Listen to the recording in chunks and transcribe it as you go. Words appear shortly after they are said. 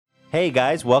Hey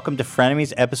guys, welcome to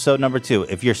Frenemies episode number 2.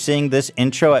 If you're seeing this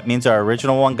intro, it means our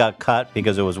original one got cut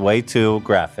because it was way too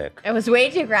graphic. It was way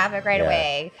too graphic right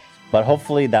away. But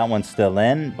hopefully that one's still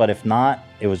in. But if not,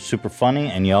 it was super funny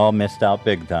and y'all missed out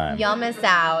big time. Y'all missed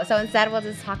out. So instead, we'll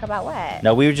just talk about what?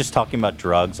 No, we were just talking about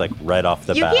drugs like right off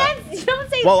the bat. You don't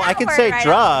say well, that I can word say right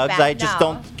drugs. off the bat. I just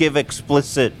don't give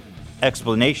explicit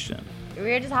explanation. We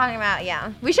were just talking about,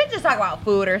 we should just talk about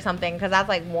food or something because that's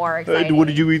like more exciting. What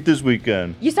did you eat this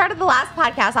weekend? You started the last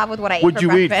podcast off with what I ate What'd for you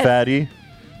breakfast. eat, fatty?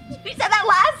 You said that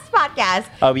last podcast.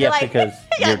 Oh, yeah, You're like, because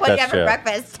you're like, what do you have for true.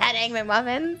 breakfast? 10 egg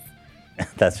McMuffins?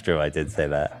 That's true. I did say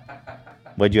that.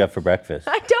 What'd you have for breakfast?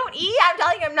 I don't eat. I'm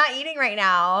telling you, I'm not eating right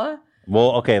now.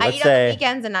 Well, okay, I let's eat say. on the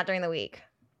weekends and not during the week.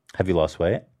 Have you lost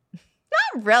weight?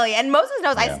 Not really. And Moses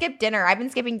knows Yeah. I skip dinner. I've been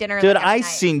skipping dinner. Dude, like, every I night.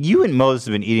 seen you and Moses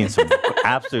have been eating some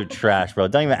absolute trash, bro.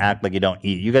 Don't even act like you don't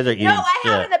eat. You guys are eating No, I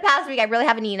shit. have in the past week. I really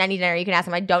haven't eaten any dinner. You can ask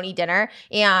him. I don't eat dinner,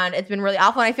 and it's been really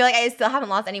awful. And I feel like I still haven't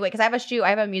lost any weight because I have a shoot. I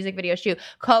have a music video shoot.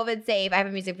 COVID safe. I have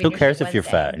a music video. Who cares shoot if you're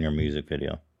Wednesday. fat in your music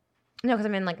video? No, because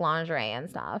I'm in like lingerie and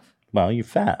stuff. Well, you're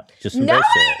fat. Just No, embrace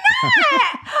I'm it.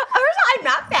 not. First of all, I'm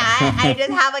not fat. I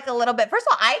just have like a little bit. First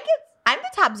of all, I'm the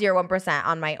top 0.1%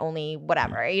 on my only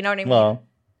whatever. You know what I mean? Well,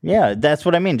 yeah, that's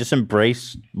what I mean. Just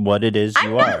embrace what it is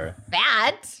you I'm are. not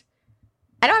fat.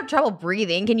 I don't have trouble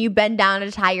breathing. Can you bend down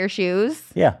to tie your shoes?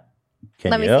 Yeah.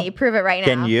 Can Let you? me see. Prove it right now.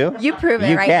 Can you? You prove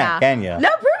it You right can't, now. can you? No,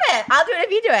 prove it. I'll do it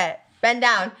if you do it. Bend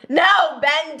down. No,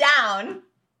 bend down.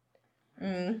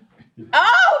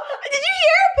 Oh, did you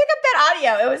hear? Pick up that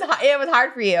audio. It was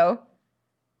hard for you.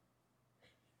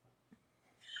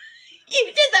 You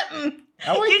did the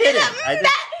No, I you did didn't. the I did-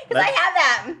 that because I have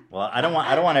that. Well, I don't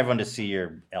want everyone to see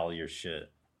all your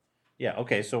shit. Yeah,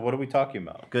 okay, so what are we talking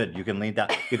about? Good. You can lean down.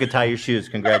 You can tie your shoes.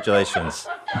 Congratulations.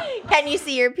 Can you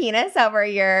see your penis over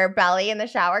your belly in the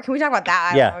shower? Can we talk about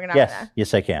that?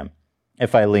 Yes, I can.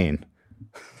 If I lean.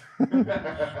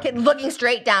 Looking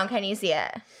straight down, can you see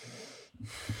it?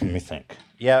 Let me think.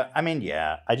 Yeah, I mean,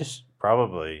 yeah. I just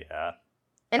probably, yeah.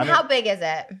 And I mean- how big is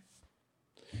it?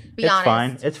 Be It's honest.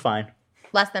 fine. It's fine.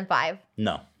 Less than 5.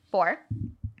 No. 4.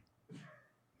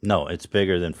 No, it's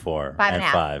bigger than 4 Five and and a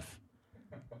half. 5.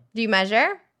 Do you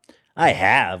measure? I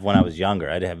have when I was younger.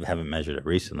 I haven't measured it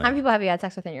recently. How many people have you had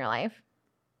sex with in your life?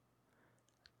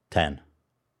 10.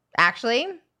 Actually?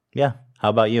 Yeah. How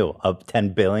about you? Of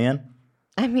 10 billion?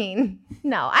 I mean,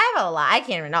 no. I have a lot. I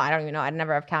can't even know. I don't even know. I'd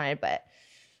never have counted, but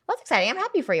well, that's exciting. I'm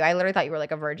happy for you. I literally thought you were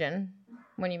like a virgin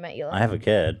when you met Eula. I have a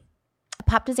kid.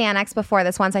 Popped a Xanax before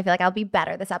this one, so I feel like I'll be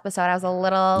better this episode. I was a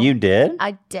little... You did?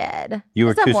 I did. You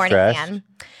were Just a too morning stressed? fan.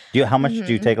 How much do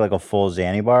you take, like a full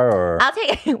Xanny bar or? I'll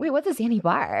take... Wait, what's a Xanny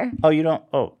bar? Oh, you don't?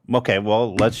 Oh, okay.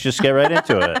 Well, let's just get right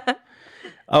into it.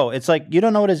 Oh, it's like, you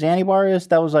don't know what a Xanny bar is?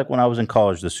 That was like when I was in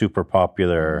college, the super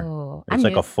popular. Oh, it's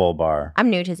like a full bar. I'm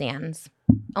new to Xans.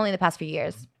 Only the past few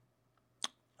years.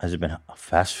 Has it been a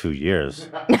fast few years?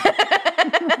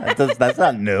 That's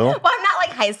not new. Well, I'm not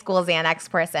like high school Xanax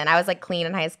person. I was like clean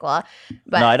in high school.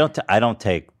 But No, I don't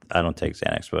take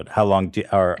Xanax. But how long do?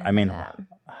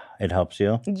 It helps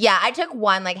you. yeah, I took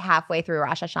one like halfway through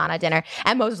Rosh Hashanah dinner,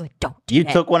 and Moses was like, "Don't do You it."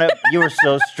 took one. You were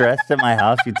so stressed at my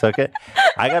house. You took it.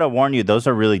 I gotta warn you, those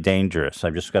are really dangerous.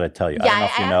 I've just gotta tell you. I don't know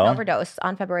if I you had know. an overdose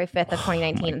on February 5th of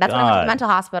 2019. That's when I went to God. the mental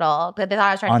hospital. They thought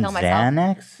I was trying On to kill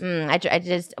myself. Xanax? I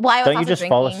just well, I was Don't you also just drinking.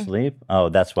 fall asleep? Oh,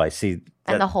 that's why. See,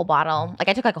 And the whole bottle. Like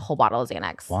I took like a whole bottle of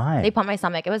Xanax. Why? They pumped my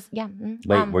stomach. It was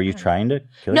wait, were you trying to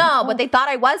kill No, yourself? but they thought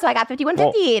I was, so I got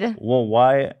 5150'd. Well,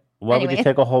 why? Why would you Anyway.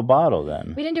 take a whole bottle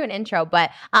then? We didn't do an intro, but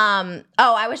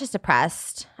I was just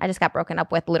depressed. I just got broken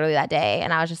up with literally that day,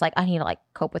 and I was just like, I need to like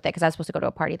cope with it because I was supposed to go to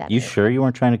a party that You day. sure you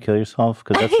weren't trying to kill yourself?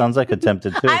 Because that sounds like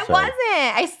attempted suicide. I wasn't.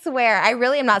 I swear. I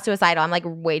really am not suicidal. I'm like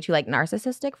way too like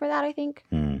narcissistic for that, I think.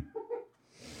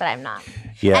 But I'm not.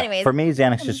 Yeah. Anyways. For me,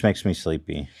 Xanax just makes me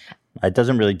sleepy. It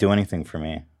doesn't really do anything for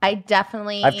me. I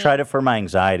definitely I've tried it for my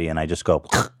anxiety, and I just go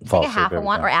fall take a asleep half of every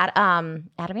one time.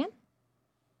 or Ativan?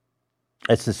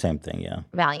 It's the same thing, yeah.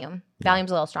 Valium. Valium's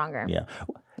a little stronger. Yeah.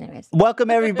 Anyways. Welcome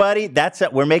everybody. That's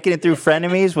it. We're making it through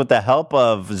Frenemies with the help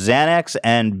of Xanax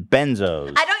and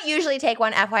benzos. I don't usually take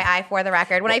one, FYI, for the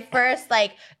record. When I first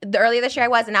earlier this year I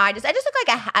was, and now I just took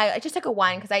I just took a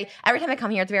one because every time I come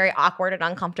here it's very awkward and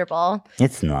uncomfortable.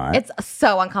 It's not. It's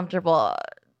so uncomfortable.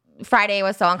 Friday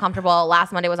was so uncomfortable.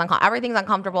 Last Monday was uncomfortable. Everything's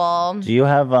uncomfortable. Do you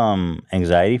have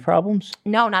anxiety problems?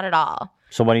 No, not at all.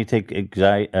 So why do you take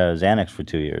Xanax for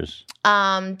 2 years?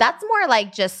 That's more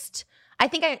like just. I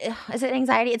think is it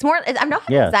anxiety? It's more. I'm not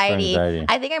Yeah, it's for anxiety. anxiety.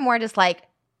 I think I'm more just like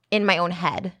in my own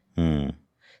head.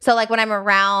 So like when I'm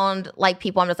around like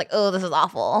people, I'm just like, oh, this is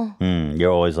awful.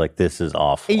 You're always like, this is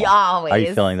awful. Always. Are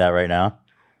you feeling that right now?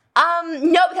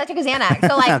 No, because I took a Xanax.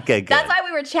 So like, Okay, good. that's why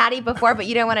we were chatty before, but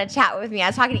you didn't want to chat with me. I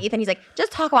was talking to Ethan. He's like,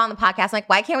 just talk about on the podcast. I'm like,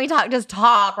 why can't we just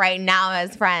talk right now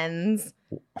as friends?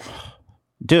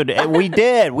 Dude, we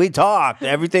did. We talked.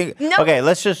 Everything. No. Okay,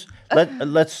 let's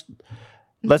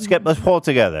pull it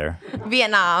together.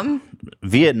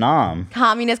 Vietnam.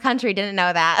 Communist country. Didn't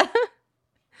know that.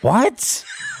 What?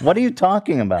 What are you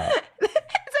talking about? It's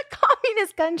a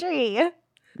communist country.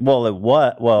 Well,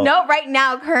 what? Well, No, right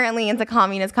now, currently, it's a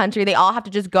communist country. They all have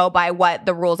to just go by what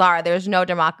the rules are. There's no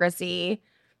democracy.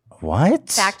 what?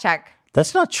 Fact check.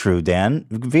 That's not true, Dan.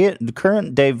 The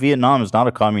current day Vietnam is not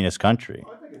a communist country.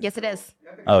 Yes, it is.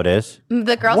 Oh, it is?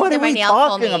 The girls What who are did my we nails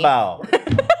told me. talking about?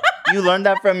 You learned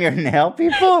that from your nail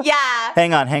people? Yeah.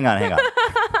 Hang on.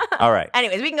 All right.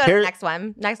 Anyways, we can go to the next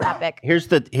one. Next topic. Here's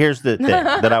the thing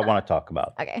that I want to talk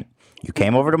about. Okay. You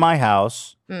came over to my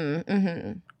house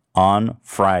on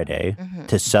Friday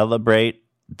to celebrate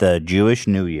the Jewish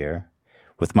New Year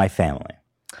with my family.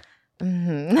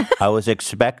 I was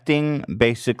expecting,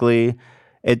 basically,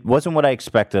 it wasn't what I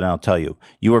expected, and I'll tell you.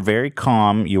 You were very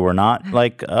calm. You were not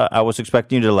like, I was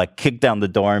expecting you to like kick down the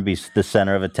door and be the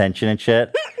center of attention and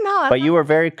shit. No, But you were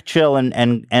very chill and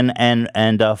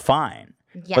fine.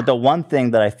 Yeah. But the one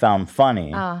thing that I found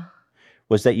funny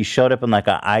was that you showed up in like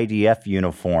an IDF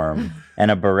uniform and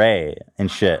a beret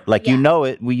and shit. Like you know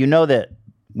that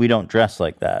we don't dress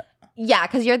like that. Yeah,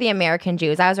 because you're the American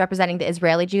Jews. I was representing the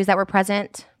Israeli Jews that were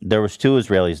present. There was 2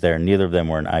 Israelis there, and neither of them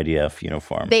were in IDF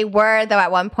uniform. They were, though, at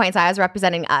one point, so I was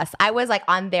representing us. I was, like,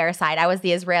 on their side. I was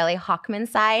the Israeli Hawkman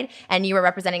side, and you were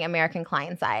representing American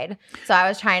Klein side. So I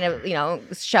was trying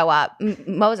to, show up.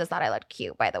 Moses thought I looked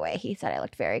cute, by the way. He said I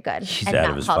looked very good. He's out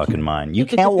of his fucking mind. You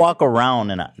can't walk around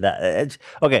and that.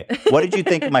 Okay, what did you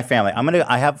think of my family?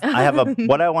 I have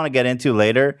what I want to get into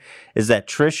later is that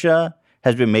Trisha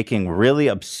has been making really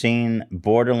obscene,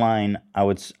 borderline, I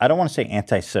don't want to say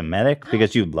anti-Semitic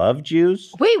because you love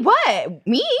Jews. Wait, what?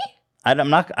 Me?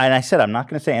 I said I'm not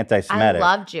going to say anti-Semitic.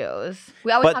 I love Jews.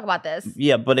 We always talk about this.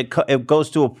 Yeah, but it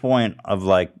goes to a point of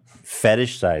like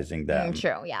fetishizing them.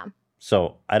 True, yeah.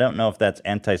 So I don't know if that's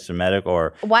anti-Semitic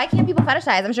or... Why can't people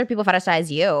fetishize? I'm sure people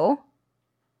fetishize you.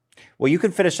 Well, you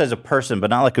can fetishize a person, but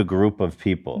not like a group of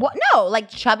people. What? No, like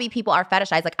chubby people are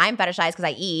fetishized. Like I'm fetishized because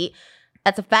I eat.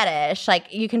 That's a fetish.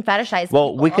 Like you can fetishize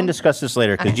Well, people. we can discuss this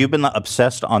later because you've been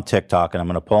obsessed on TikTok, and I'm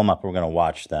going to pull them up and we're going to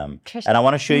watch them. Trisha. And I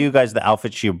want to show you guys the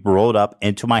outfit she rolled up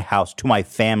into my house to my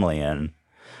family in.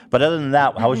 But other than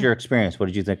that, how was your experience? What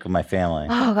did you think of my family?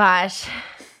 Oh, gosh.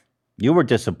 You were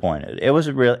disappointed. It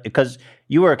was real because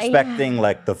you were expecting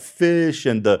like the fish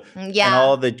and the and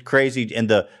all the crazy and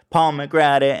the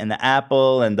pomegranate and the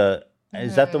apple and the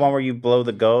is that the one where you blow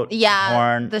the goat? Yeah,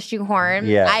 horn? the shoehorn.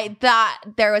 Yeah. I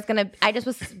thought there was I just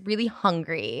was really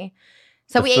hungry.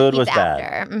 So The we food ate was pizza bad.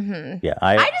 after. Mm-hmm. Yeah,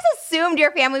 I just assumed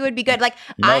your family would be good. Like,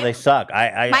 no, they suck.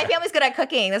 My family's good at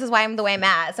cooking. This is why I'm the way I'm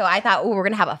at. So I thought, we're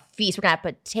gonna have a feast. We're gonna have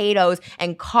potatoes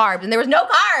and carbs, and there was no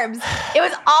carbs. It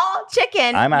was all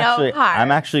chicken. I'm no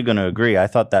carbs. actually going to agree. I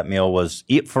thought that meal was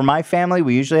for my family.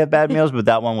 We usually have bad meals, but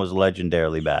that one was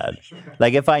legendarily bad.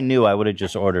 Like if I knew, I would have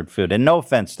just ordered food. And no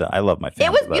offense to, I love my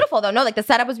family. It was beautiful though. No, like the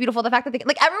setup was beautiful. The fact that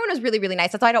like everyone was really, really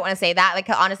nice. That's why I don't want to say that. Like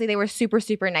honestly, they were super,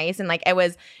 super nice, and like it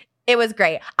was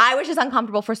great. I was just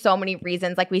uncomfortable for so many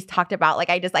reasons. Like we talked about, like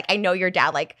I know your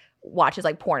dad like watches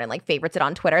like porn and like favorites it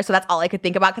on Twitter. So that's all I could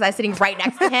think about because I was sitting right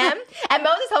next to him. And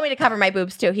Moses told me to cover my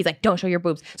boobs too. He's like, don't show your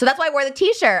boobs. So that's why I wore the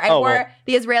t-shirt. I wore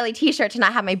the Israeli t-shirt to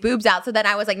not have my boobs out. So then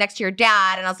I was like next to your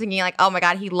dad and I was thinking like, oh my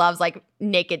God, he loves like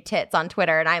naked tits on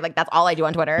Twitter. And I like, that's all I do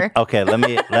on Twitter. Okay,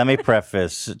 let me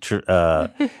preface.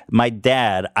 My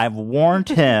dad, I've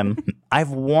warned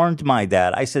my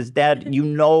dad. I says, Dad,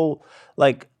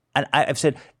 like, and I've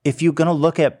said, if you're going to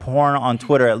look at porn on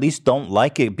Twitter, at least don't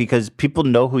like it because people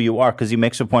know who you are because he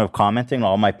makes a point of commenting on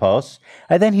all my posts.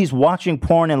 And then he's watching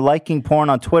porn and liking porn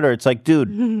on Twitter. It's like,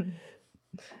 dude,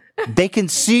 they can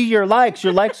see your likes.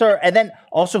 Your likes are, and then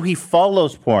also he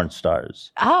follows porn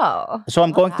stars. Oh. So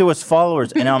I'm going through his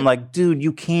followers and I'm like, dude,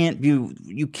 you can't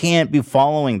be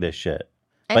following this shit.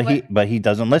 But he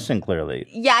doesn't listen clearly.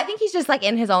 Yeah, I think he's just like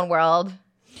in his own world.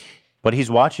 But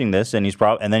he's watching this, and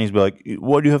and then he's be like,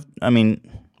 "What do you have? I mean,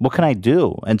 what can I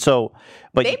do?" And so,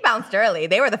 but they bounced early.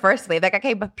 They were the first to leave. Like,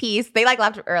 okay, but peace. They like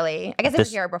left early. I guess they were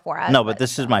here before us. No, but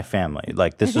this is my family.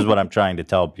 Like, this is what I'm trying to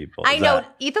tell people. I know.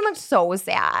 Ethan looked so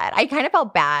sad. I kind of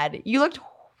felt bad. You looked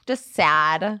just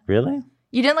sad. Really?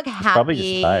 You didn't look happy. Probably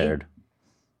just tired.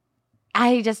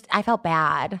 I felt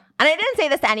bad. And I didn't say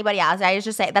this to anybody else. I was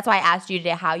just saying, that's why I asked you today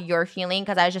how you're feeling,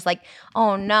 because I was just like,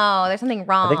 oh no, there's something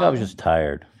wrong. I think I was just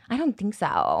tired. I don't think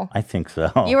so. I think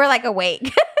so. You were like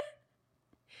awake.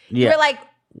 Yeah. You were like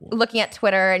looking at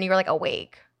Twitter and you were like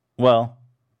awake. Well,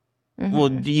 Mhm.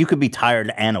 well, you could be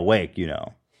tired and awake, you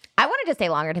know. I wanted to stay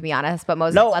longer, to be honest, but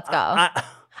Moses, No, let's go.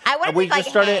 I wanted we to like just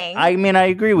started. hang. I mean, I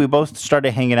agree. We both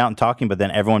started hanging out and talking, but then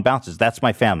everyone bounces. That's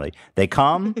my family. They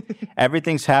come,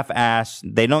 everything's half-assed.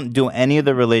 They don't do any of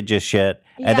the religious shit,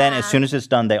 and then as Yeah. soon as it's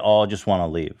done, they all just want to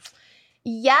leave.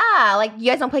 Yeah, like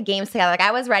you guys don't play games together. Like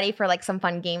I was ready for like some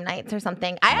fun game nights or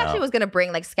something. I No. actually was gonna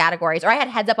bring like categories, or I had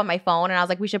Heads Up on my phone, and I was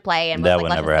like, we should play, and was That like, would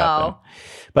let's never just happen.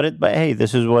 go. But hey,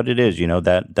 this is what it is. You know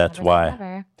that's Never say why.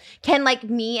 never. Can like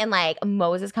me and like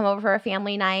Moses come over for a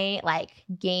family night, like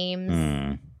games?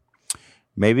 Hmm.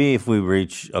 Maybe if we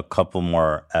reach a couple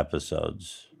more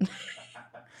episodes.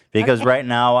 Because right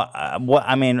now,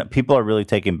 I mean, people are really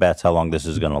taking bets how long this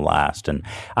is going to last, and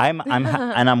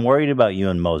I'm worried about you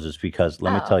and Moses because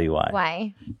let me Oh, tell you why.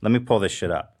 Why? Let me pull this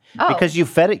shit up. Oh. Because you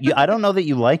I don't know that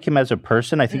you like him as a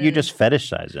person. I think you just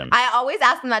fetishize him. I always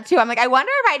ask him that too. I'm like, I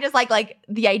wonder if I just like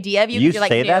the idea of you. 'cause You you're, like,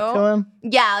 say that new. to him?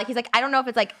 Yeah, like he's like, I don't know if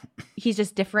it's like he's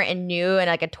just different and new and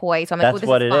like a toy. So I'm like, That's oh, this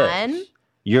what is it fun. is.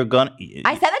 You're gonna.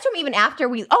 I said that to him even after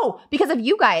because of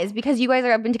you guys, because you guys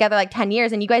have been together like 10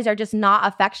 years and you guys are just not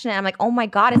affectionate. I'm like, oh my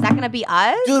God, is that going to be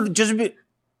us? Dude, just be.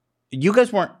 You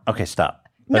guys weren't. Okay, stop.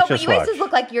 no, Let's but just you guys watch. just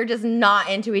look like you're just not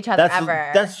into each other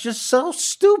ever. That's just so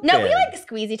stupid. no, we like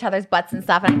squeeze each other's butts and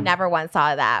stuff, and I never once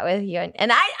saw that with you.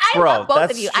 And I Bro, love both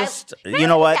that's of you. Just, I you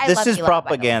know what? I This love is Hila,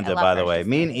 propaganda, by the way.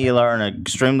 Me and Hila are in an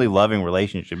extremely loving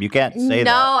relationship. You can't say that.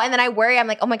 No, and then I worry. I'm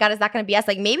like, oh my God, is that going to be us?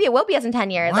 Like maybe it will be us in 10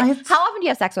 years. Like, What? how often do you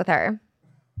have sex with her?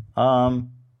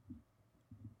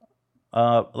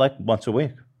 Like once a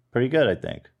week. Pretty good, I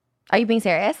think. Are you being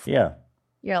serious? Yeah.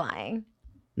 You're lying.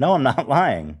 No, I'm not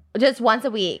lying. Just once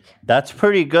a week. That's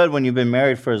pretty good when you've been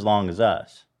married for as long as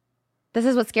us. This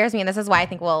is what scares me, and this is why I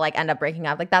think we'll like end up breaking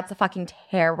up. Like that's fucking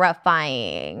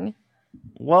terrifying.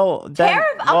 Well, then,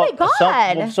 Oh my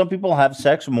God. Some people have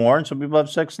sex more and some people have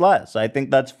sex less. I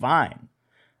think that's fine.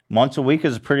 Once a week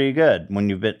is pretty good when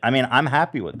you've been. I mean, I'm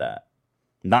happy with that.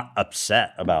 Not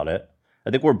upset about it. I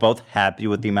think we're both happy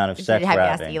with the amount of sex Did we're you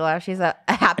have having. Ela? She's a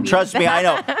happy. Trust me, I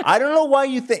know. I don't know why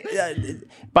you think.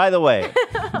 By the way,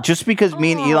 just because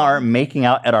me and Ela aren't making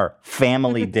out at our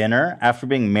family dinner after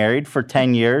being married for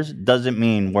 10 years doesn't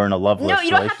mean we're in a loveless No, you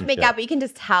don't have to relationship. make out, but you can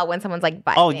just tell when someone's like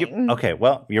biting. Oh, okay.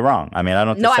 Well, you're wrong. I mean, I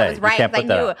don't. No, to say. I was right, You can't 'cause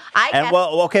put I that knew. out. I And guess-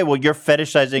 well, okay. Well, you're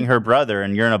fetishizing her brother,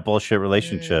 and you're in a bullshit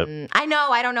relationship. I know.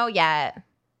 I don't know yet.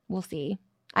 We'll see.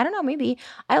 I don't know. Maybe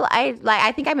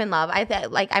I think I'm in love.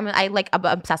 I'm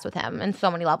obsessed with him in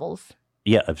so many levels.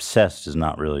 Yeah, obsessed is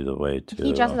not really the way to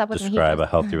He dresses up with me. He describe a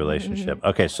dresses- healthy relationship.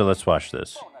 Okay, so let's watch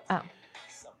this. Oh.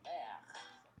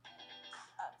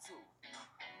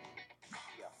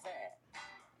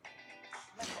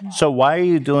 So why are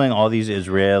you doing all these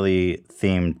Israeli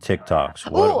themed TikToks?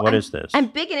 What is this? I'm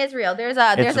big in Israel. There's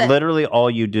It's literally all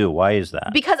you do. Why is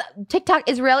that? because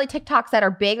Israeli TikToks that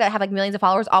are big that have like millions of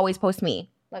followers always post me.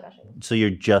 Like, I'll show you. So you're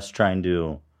just trying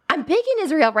to. I'm big in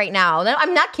Israel right now. No,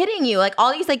 I'm not kidding you. Like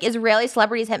all these like Israeli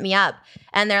celebrities hit me up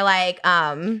and they're like,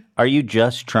 Are you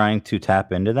just trying to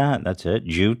tap into that? That's it?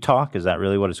 Jew talk? Is that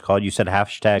really what it's called? You said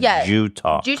hashtag Yeah. Jew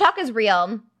talk. Jew Talk is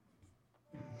real.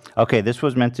 Okay, this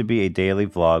was meant to be a daily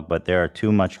vlog, but there are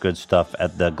too much good stuff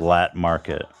at the Glatt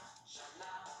Market.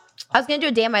 I was gonna do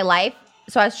a day of my life,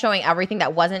 so I was showing everything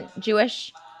that wasn't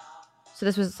Jewish. So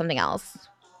this was something else.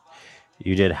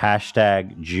 You did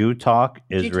hashtag Jew talk,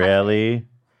 Israeli,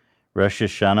 Rosh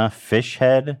Hashanah, fish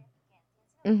head,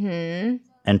 Mm-hmm.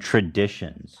 and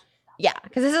traditions. Yeah,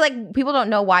 because this is like people don't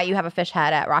know why you have a fish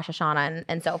head at Rosh Hashanah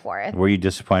and so forth. Were you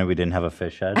disappointed we didn't have a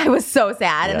fish head? I was so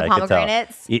sad. Yeah, And the I could tell.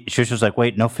 pomegranates. Shush was like,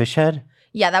 wait, no fish head?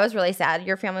 Yeah, that was really sad.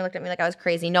 Your family looked at me like I was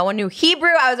crazy. No one knew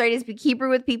Hebrew. I was ready to speak Hebrew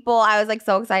with people. I was like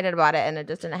so excited about it, and it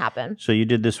just didn't happen. So you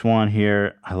did this one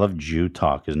here. I love Jew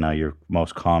talk is now your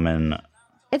most common.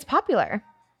 It's popular.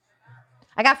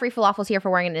 I got free falafels here for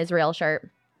wearing an Israel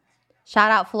shirt. Shout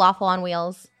out Falafel on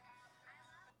Wheels.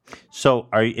 So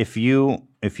if you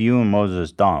and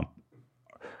Moses dump,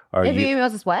 If you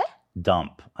emails us what?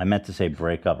 dump? I meant to say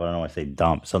break up. I don't know why I say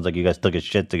dump. Sounds like you guys took a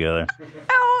shit together.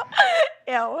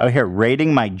 Ew. Oh, here,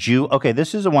 rating my Jew. Okay,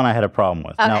 this is the one I had a problem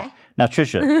with. Okay. Now,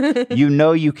 Trisha, you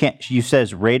know you can't. You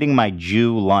says rating my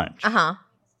Jew lunch. Uh-huh.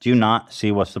 Do you not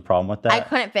see what's the problem with that? I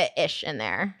couldn't fit ish in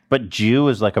there. But Jew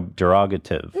is like a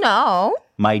derogative. No.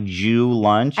 My Jew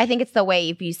lunch. I think it's the way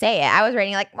if you say it. I was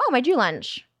rating like, oh, my Jew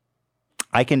lunch.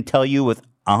 I can tell you with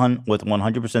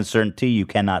 100% certainty, you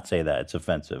cannot say that. It's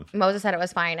offensive. Moses said it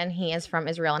was fine, and he is from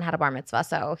Israel and had a bar mitzvah,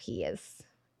 so he is.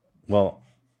 Well,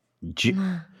 He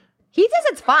says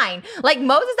it's fine. Like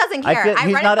Moses doesn't care. I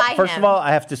he's run not. it by First him. of all,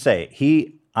 I have to say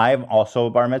I'm also a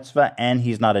bar mitzvah, and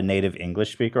he's not a native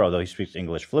English speaker, although he speaks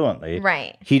English fluently.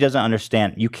 Right. He doesn't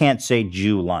understand. You can't say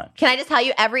Jew lunch. Can I just tell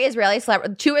you, every Israeli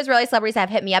celebrity, 2 Israeli celebrities have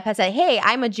hit me up and said, hey,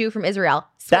 I'm a Jew from Israel.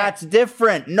 Swear. That's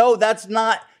different. No, that's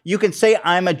not. You can say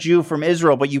I'm a Jew from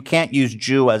Israel, but you can't use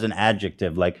Jew as an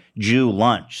adjective. Like Jew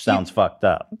lunch sounds fucked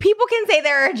up. People can say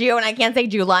they're a Jew and I can't say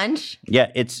Jew lunch.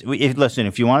 Yeah, listen,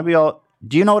 if you want to be all,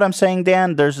 do you know what I'm saying,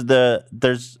 Dan? There's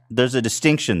a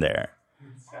distinction there.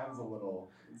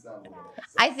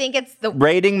 I think it's the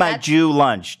Rating my Jew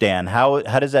lunch, Dan. How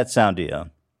does that sound to you? I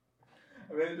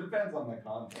mean, it depends on the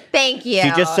context. Thank you. She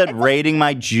just said rating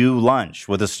my Jew lunch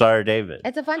with a Star of David.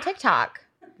 It's a fun TikTok.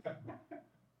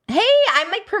 Hey, I'm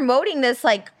like promoting this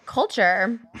like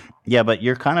culture. Yeah, but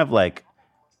you're kind of like,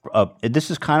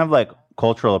 this is kind of like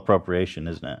cultural appropriation,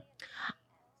 isn't it?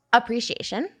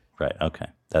 Appreciation. Right. Okay.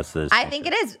 That's the. I think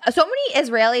it is. So many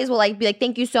Israelis will like be like,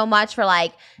 thank you so much for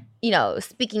like,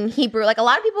 speaking Hebrew. Like a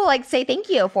lot of people like say thank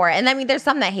you for it. And I mean, there's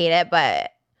some that hate it,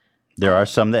 but. There are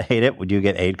some that hate it. Would you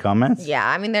get hate comments? Yeah.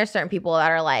 I mean, there's certain people that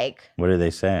are like. What do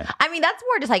they say? I mean, that's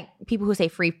more just like people who say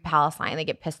free Palestine. They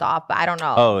get pissed off, but I don't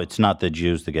know. Oh, it's not the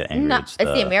Jews that get angry. No, it's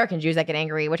the American Jews that get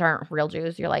angry, which aren't real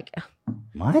Jews. You're like.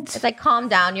 What? It's like, calm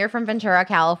down. You're from Ventura,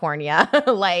 California.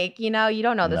 Like, you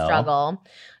don't know the struggle.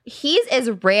 He's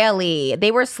Israeli.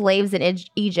 They were slaves in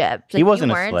Egypt. Like, he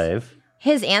wasn't a slave.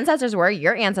 His ancestors were.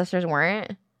 Your ancestors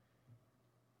weren't.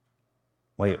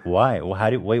 Wait, why?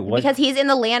 Well, what? Because he's in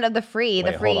the land of the free.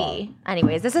 The free.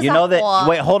 Anyways, this is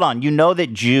Wait, hold on. You know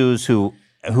that Jews who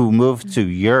moved to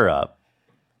Europe,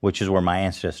 which is where my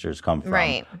ancestors come from,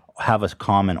 right, have a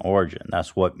common origin.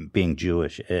 That's what being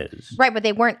Jewish is. Right, but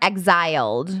they weren't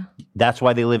exiled. That's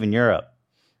why they live in Europe.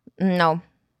 No.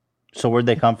 So where'd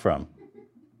they come from?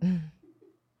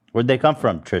 Where'd they come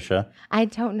from, Trisha? I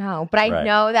don't know, but I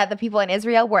know that the people in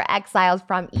Israel were exiled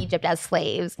from Egypt as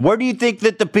slaves. Where do you think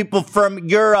that the people from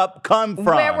Europe come from?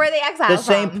 Where were they exiled from? The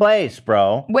same place,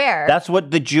 bro. Where? That's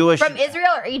what the Jewish... From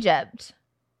Israel or Egypt?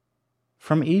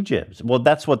 From Egypt. Well,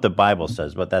 that's what the Bible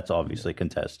says, but that's obviously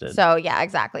contested. So, yeah,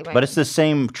 exactly. But it's the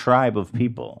same tribe of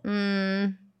people.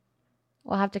 We'll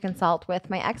have to consult with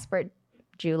my expert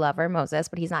Jew lover, Moses,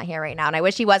 but he's not here right now. And I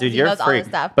wish he was, because he knows all this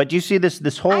stuff. But you see,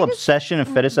 this whole obsession and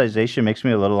fetishization makes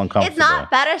me a little uncomfortable. It's not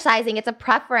fetishizing. It's a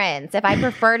preference. If I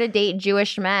prefer to date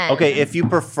Jewish men. Okay, if you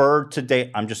prefer to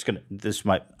date, I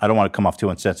don't want to come off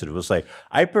too insensitive. We'll say,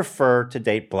 I prefer to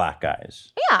date black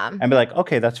guys. Yeah. And be like,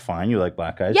 okay, that's fine. You like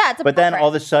black guys. Yeah, it's a But preference. then all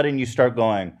of a sudden you start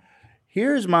going,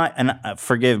 here's my, and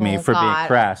forgive me for being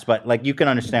crass, but like you can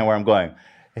understand where I'm going.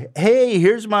 Hey,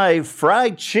 here's my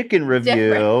fried chicken review.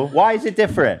 Different. Why is it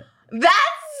different? That's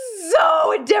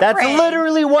so different. That's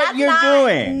literally what you're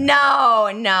doing.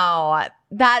 No.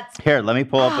 That's... Here, let me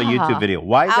pull up a YouTube video.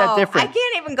 Why is that different? I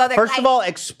can't even go there. First of all,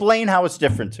 explain how it's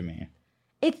different to me.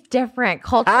 It's different.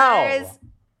 Cultures... How?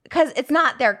 Because it's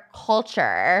not their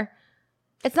culture.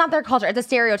 It's not their culture. It's a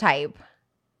stereotype.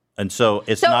 And so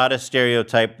it's not a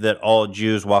stereotype that all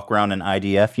Jews walk around in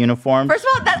IDF uniforms? First of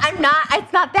all,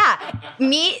 it's not that.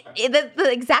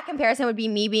 The exact comparison would be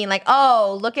me being like,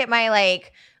 oh, look at my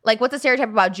like what's the stereotype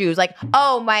about Jews? Like,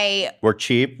 oh, we're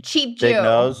cheap. Cheap Jew. Big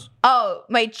nose. Oh,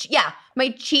 my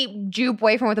cheap Jew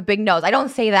boyfriend with a big nose. I don't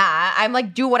say that. I'm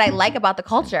like, do what I like about the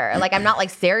culture. Like, I'm not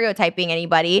like stereotyping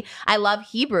anybody. I love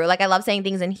Hebrew. Like, I love saying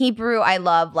things in Hebrew. I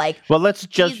love like. Well, let's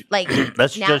judge.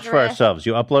 Let's judge for ourselves.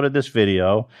 You uploaded this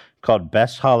video called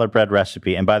 "Best Challah Bread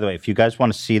Recipe," and by the way, if you guys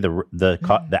want to see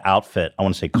the outfit, I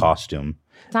want to say costume.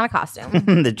 It's not a costume.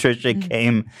 That Trisha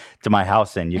came to my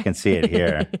house in. You can see it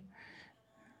here.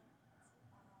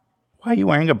 Why are you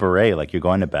wearing a beret like you're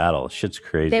going to battle? Shit's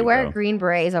crazy. They wear green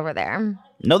berets over there.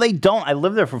 No, they don't. I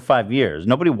lived there for 5 years.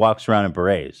 Nobody walks around in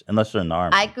berets unless they're in the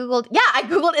army. I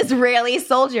Googled Israeli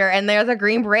soldier, and there's a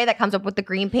green beret that comes up with the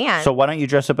green pants. So why don't you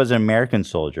dress up as an American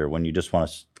soldier when you just want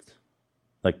to...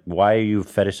 Like, why are you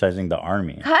fetishizing the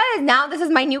army? Because now this is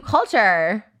my new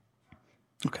culture.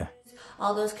 Okay.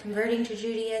 All those converting to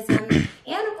Judaism,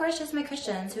 and of course just my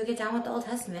Christians who get down with the Old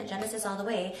Testament, Genesis all the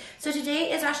way. So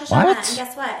today is Rosh Hashanah, and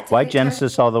guess what? Why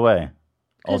Genesis all the way?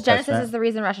 Because Genesis is the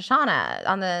reason Rosh Hashanah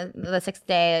on the sixth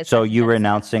day. So you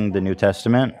renouncing the New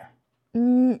Testament?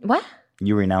 What?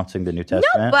 You renouncing the New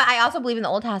Testament? No, but I also believe in the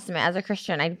Old Testament as a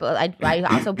Christian. I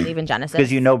also believe in Genesis.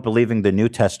 Because believing the New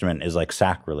Testament is like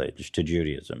sacrilege to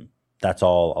Judaism. That's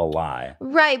all a lie.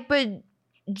 Right, but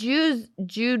Jewish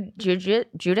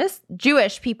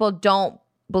people don't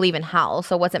believe in hell.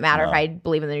 So what's it matter if I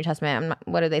believe in the New Testament?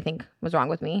 What do they think was wrong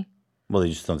with me? Well, they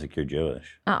just don't think you're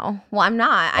Jewish. Oh, well, I'm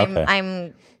not. Okay.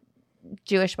 I'm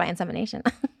Jewish by insemination.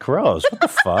 Gross. What the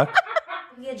fuck?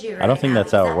 Be a Jew I don't think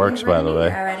that's how it works, by the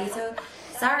way. Already, so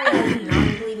sorry,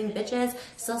 I'm believing ugly bitches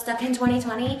still stuck in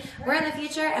 2020. We're in the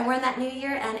future and we're in that new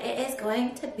year and it is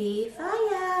going to be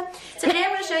fire. So today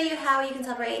I'm going to show you how you can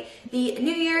celebrate the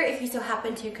new year if you so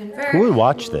happen to convert. Who would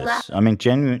watch this? I mean,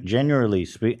 genuinely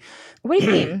speak. What do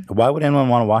you mean? Why would anyone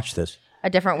want to watch this? A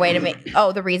different way to make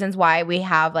the reasons why we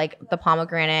have like the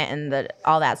pomegranate and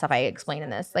all that stuff I explained in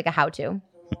this, like a how-to.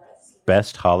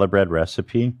 Best challah bread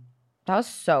recipe? That was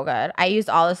so good. I used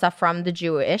all the stuff from the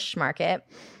Jewish market.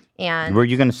 And were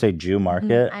you going to say Jew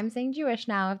market? I'm saying Jewish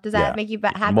now. Does that make you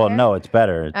happier? Well, no, it's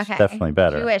better. It's okay. definitely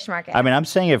better. Jewish market. I mean, I'm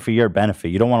saying it for your benefit.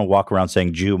 You don't want to walk around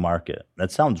saying Jew market.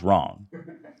 That sounds wrong.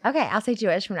 Okay, I'll say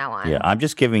Jewish from now on. Yeah, I'm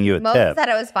just giving you a Moses tip. said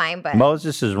it was fine, but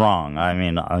Moses is wrong. I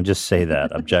mean, I'll just say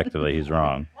that objectively. He's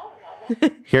wrong.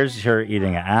 Here's her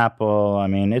eating an apple. I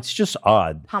mean, it's just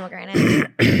odd. Pomegranate.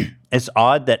 It's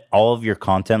odd that all of your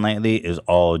content lately is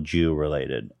all Jew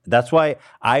related. That's why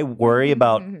I worry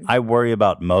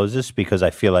about Moses, because I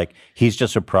feel like he's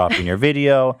just a prop in your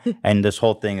video, and this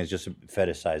whole thing is just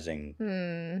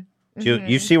fetishizing.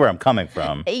 You see where I'm coming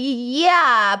from?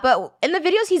 Yeah, but in the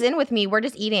videos he's in with me, we're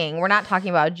just eating. We're not talking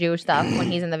about Jewish stuff when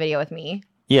he's in the video with me.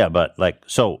 Yeah, but like,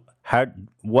 so how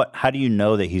do you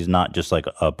know that he's not just like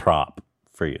a prop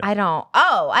for you? I don't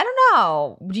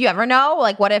know. Do you ever know?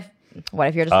 Like, what if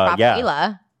you're just a prop for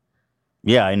Hila?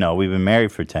 Yeah, I know. We've been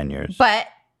married for 10 years. But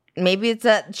maybe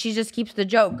she just keeps the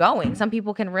joke going. Some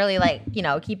people can really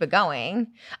keep it going.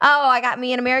 Oh, I got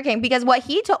me an American, because what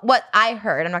I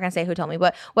heard, I'm not gonna say who told me,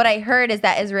 but what I heard is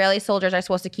that Israeli soldiers are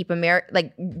supposed to keep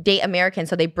date Americans,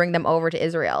 so they bring them over to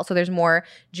Israel. So there's more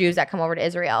Jews that come over to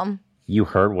Israel. You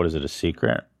heard? What is it? A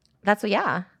secret? That's what.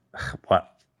 Yeah.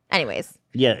 What? Anyways.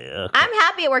 Yeah. Okay. I'm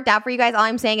happy it worked out for you guys. All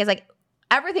I'm saying is like,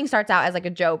 everything starts out as like a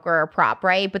joke or a prop,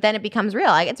 right? But then it becomes real.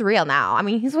 Like, it's real now. I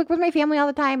mean, he's like with my family all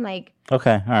the time. Like,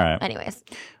 okay, all right. Anyways,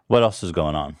 what else is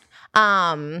going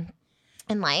on?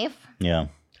 In life. Yeah.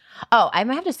 Oh, I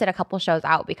might have to sit a couple shows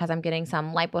out because I'm getting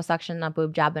some liposuction, a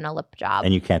boob job, and a lip job.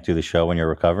 And you can't do the show when you're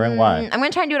recovering? Why? I'm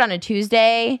gonna try and do it on a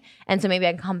Tuesday, and so maybe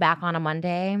I can come back on a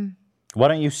Monday. Why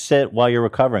don't you sit while you're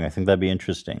recovering? I think that'd be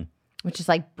interesting. Which is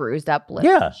like bruised up lips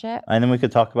and shit. And then we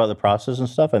could talk about the process and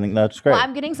stuff. I think that's great. Well,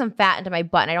 I'm getting some fat into my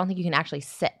butt, and I don't think you can actually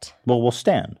sit. Well, we'll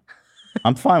stand.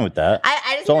 I'm fine with that.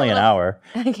 It's only an hour.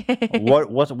 Okay. What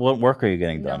work are you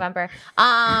getting done? November.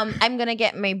 I'm gonna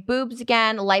get my boobs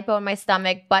again, lipo in my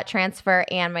stomach, butt transfer,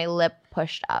 and my lip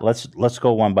pushed up. Let's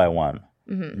go one by one.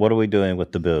 Mm-hmm. What are we doing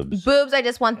with the boobs? Boobs, I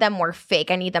just want them more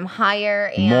fake. I need them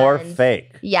higher. And more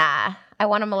fake? Yeah. I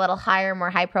want them a little higher,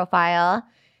 more high profile.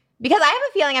 Because I have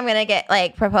a feeling I'm going to get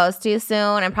like proposed to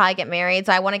soon and probably get married.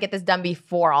 So I want to get this done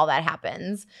before all that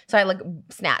happens. So I look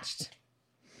snatched.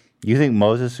 You think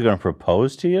Moses is going to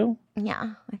propose to you?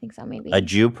 Yeah, I think so, maybe. A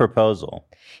Jew proposal.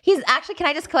 He's actually, can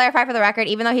I just clarify for the record,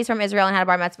 even though he's from Israel and had a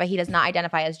bar mitzvah, he does not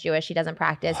identify as Jewish. He doesn't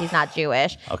practice. He's not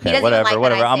Jewish. Okay, whatever.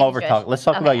 I'm over talking. Let's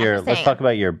talk about your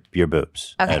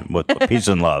boobs. Okay. And with peace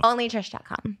and love.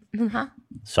 Onlytrish.com. Huh?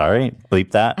 Sorry,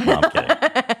 bleep that. No, I'm kidding.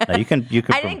 No, you can.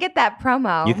 I didn't get that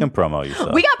promo. You can promo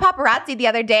yourself. We got paparazzi the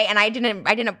other day, and I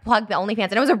didn't plug the OnlyFans,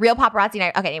 and it was a real paparazzi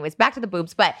night. Okay, anyways, back to the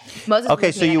boobs. But Moses.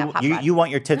 Okay, so you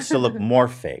want your tits to look more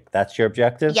fake? That's your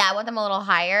objective? Yeah, I want them a little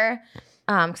higher.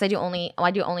 Because I do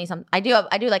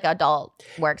like adult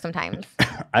work sometimes.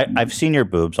 I've seen your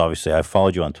boobs. Obviously, I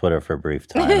followed you on Twitter for a brief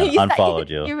time. And unfollowed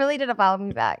you. You really didn't follow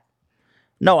me back.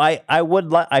 No,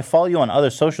 I follow you on other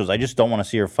socials. I just don't want to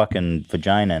see your fucking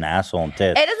vagina and asshole and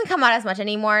tits. It doesn't come out as much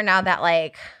anymore now that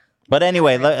like. But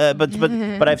anyway,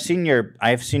 but I've seen your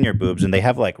boobs, and they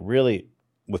have like really,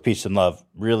 with peace and love,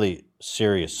 really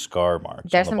serious scar marks.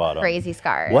 There's on the some bottom. crazy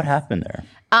scars. What happened there?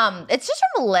 It's just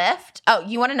from a lift. Oh,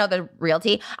 you want to know the real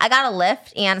tea? I got a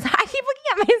lift, and I keep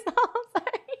looking at myself. Sorry.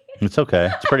 It's okay.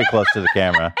 It's pretty close to the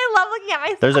camera. I love looking at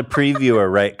myself. There's a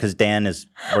previewer, right? Because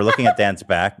we're looking at Dan's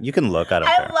back. You can look. I don't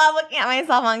care. I love looking at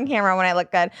myself on camera when I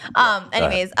look good.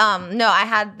 Anyways, no, I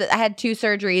had 2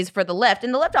 surgeries for the lift,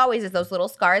 and the lift always is those little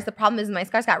scars. The problem is my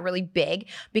scars got really big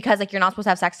because like you're not supposed to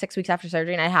have sex 6 weeks after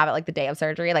surgery, and I have it like the day of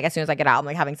surgery. Like as soon as I get out, I'm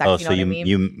like having sex. Oh, you know so what I mean?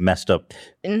 you messed up.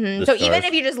 Mm-hmm. So even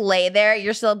if you just lay there,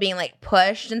 you're still being like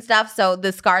pushed and stuff. So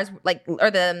the scars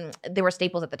they were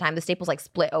staples at the time. The staples like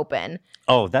split open.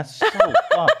 Oh, that's so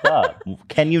fucked up.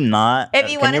 Can you not? If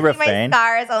you want to see my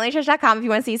scars, onlytrish.com. If you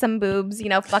want to see some boobs,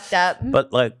 fucked up.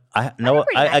 But like,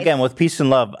 again, with peace and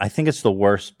love, I think it's the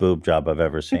worst boob job I've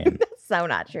ever seen. That's so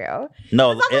not true.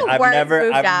 No, I've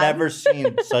never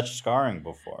seen such scarring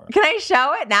before. Can I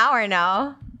show it now or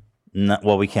no? No,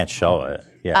 well, we can't show it.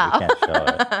 Yeah, we can't show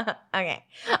it. Okay.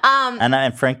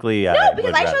 And frankly, No, I because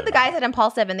would I rather showed the not. guys at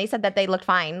Impulsive and they said that they looked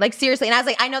fine. Like, seriously. And I was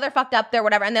like, I know they're fucked up, they're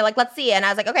whatever. And they're like, let's see it. And I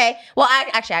was like, okay. Well,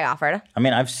 I offered. I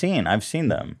mean, I've seen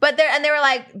them. But they were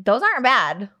like, those aren't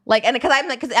bad. Like, and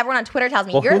because everyone on Twitter tells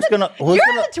me, Well, you're who's gonna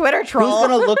the Twitter troll. Who's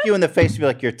gonna look you in the face and be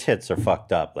like, your tits are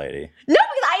fucked up, lady? No,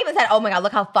 because I even said, oh my God,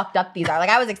 look how fucked up these are. Like,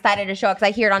 I was excited to show it because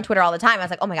I hear it on Twitter all the time. I was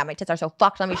like, oh my God, my tits are so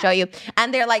fucked. Let me show you.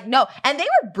 And they're like, no. And they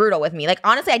were brutal with me. Like,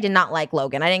 honestly, I did not like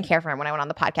Logan. I didn't care for him when I went on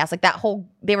the podcast. Like,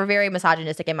 they were very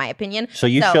misogynistic in my opinion. So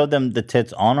you showed them the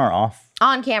tits on or off?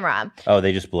 On camera. Oh,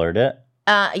 they just blurred it?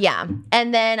 Yeah.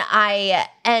 And then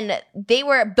they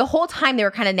were, the whole time they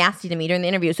were kind of nasty to me during the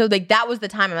interview. So like, that was the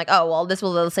time I'm like, oh, well, this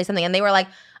will say something. And they were like,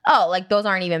 oh, like those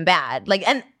aren't even bad. Like,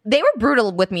 and they were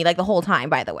brutal with me like the whole time,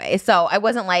 by the way. So I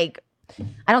wasn't like,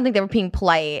 I don't think they were being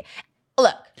polite.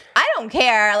 Look, I don't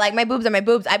care. Like, my boobs are my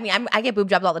boobs. I mean, I get boob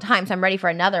jobs all the time, so I'm ready for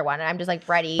another one. And I'm just like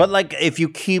ready. But like, if you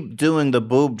keep doing the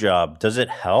boob job, does it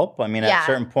help? I mean, at a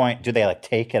certain point, do they like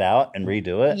take it out and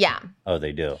redo it? Yeah. Oh,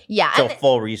 they do. Yeah. So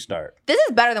full restart. This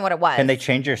is better than what it was. Can they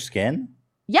change your skin?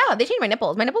 Yeah, they changed my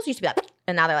nipples. My nipples used to be like,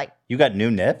 and now they're like, You got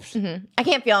new nips? I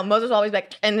can't feel them. Moses will always be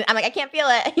like, and I'm like, I can't feel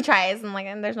it. He tries. I'm like,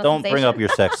 and there's no Don't sensation. bring up your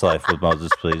sex life with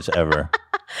Moses, please, ever.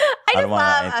 I don't want to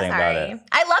know anything about sorry. it.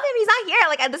 I love him. He's not here.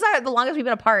 Like, this is the longest we've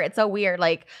been apart. It's so weird.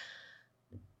 Like,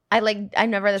 I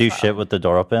never. Do you shit with the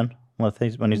door open when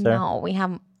he's there? No, we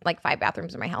have like 5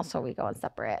 bathrooms in my house, so we go in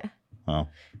separate. Oh.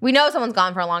 We know someone's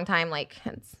gone for a long time. Like,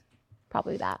 it's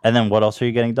probably that. And then what else are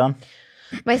you getting done?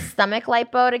 My stomach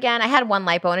lipoed again. I had one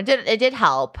lipo and it did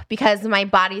help because my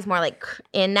body's more like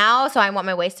in now. So I want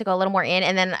my waist to go a little more in,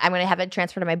 and then I'm going to have it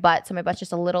transfer to my butt. So my butt's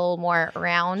just a little more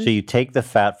round. So you take the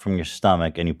fat from your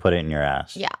stomach and you put it in your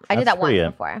ass. Yeah, I did that once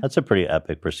before. That's a pretty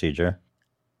epic procedure.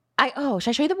 Should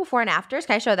I show you the before and afters?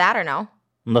 Can I show that or no?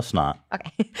 Let's not.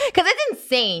 Okay. Because it's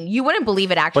insane. You wouldn't believe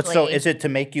it, actually. But so is it to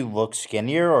make you look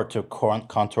skinnier or to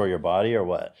contour your body or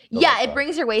what? Yeah, it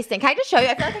brings your waist in. Can I just show you?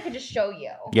 I feel like I could just show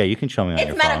you. Yeah, you can show me on your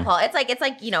It's phone. medical. It's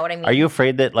like, you know what I mean? Are you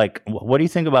afraid that, like, what do you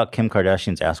think about Kim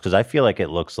Kardashian's ass? Because I feel like it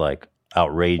looks, like,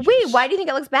 outrageous. Wait, why do you think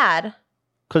it looks bad?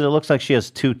 Because it looks like she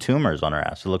has 2 tumors on her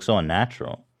ass. It looks so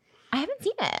unnatural. I haven't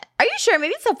seen it. Are you sure?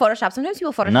 Maybe it's a Photoshop. Sometimes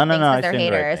people Photoshop No, things because they're I seen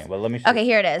the right haters. thing. But let me see. Okay,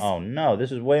 here it is. Oh, no,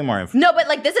 this is way more No, but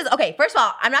like this is okay. First of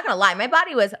all, I'm not gonna lie. My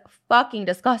body was fucking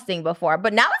disgusting before,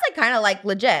 but now it's like kind of like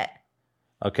legit.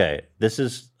 Okay,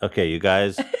 you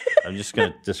guys. I'm just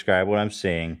gonna describe what I'm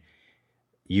seeing.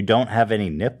 You don't have any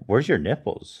Where's your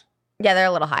nipples? Yeah, they're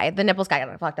a little high. The nipples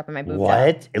got fucked up in my boob.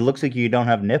 What? It looks like you don't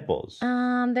have nipples.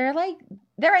 They're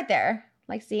right there.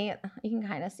 Like, see, you can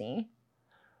kind of see.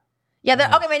 Yeah,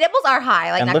 they're okay. My nipples are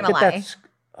high. Like, and not look gonna at lie. that.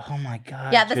 Oh my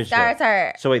god. Yeah, the Trisha. stars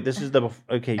are. So wait, this is the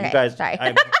okay. You guys, sorry.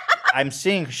 I'm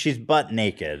seeing she's butt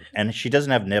naked and she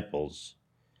doesn't have nipples.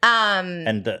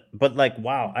 But like,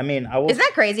 wow. I mean, Isn't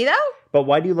that crazy though? But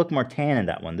why do you look more tan in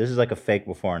that one? This is like a fake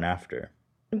before and after.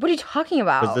 What are you talking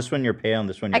about? Because this one you're pale and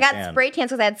this one you're I got tan. spray tans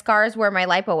because I had scars where my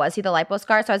lipo was. See the lipo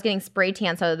scar? So I was getting spray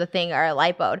tan so the thing are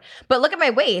lipoed. But look at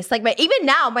my waist. Like even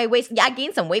now, my waist, yeah, I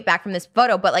gained some weight back from this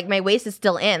photo, but like my waist is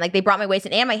still in. Like they brought my waist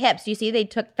in and my hips. You see, they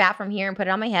took fat from here and put it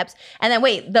on my hips. And then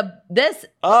wait, this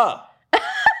look,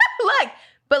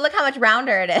 but look how much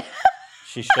rounder it is.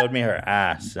 She showed me her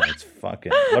ass and it's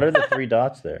fucking. What are the 3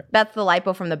 dots there? That's the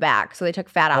lipo from the back. So they took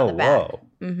fat out of the back. Whoa.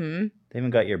 Mm-hmm. They even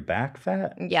got your back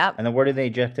fat? Yep. And then where did they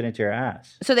inject it into your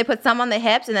ass? So they put some on the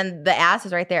hips and then the ass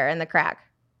is right there in the crack.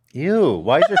 Ew.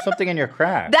 Why is there something in your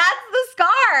crack? That's the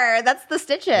scar. That's the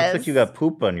stitches. Looks like you got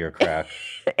poop on your crack.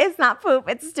 It's not poop.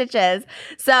 It's stitches.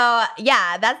 So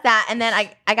yeah, that's that. And then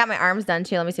I got my arms done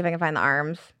too. Let me see if I can find the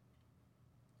arms.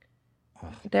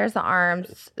 There's the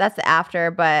arms. That's the after,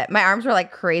 but my arms were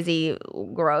like crazy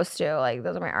gross too. Like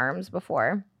those are my arms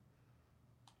before.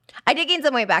 I did gain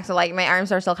some weight back, so like my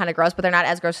arms are still kind of gross, but they're not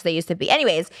as gross as they used to be.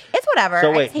 Anyways, it's whatever.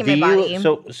 So I wait, just hate my body.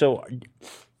 so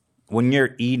when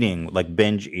you're eating, like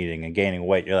binge eating and gaining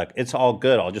weight, you're like, it's all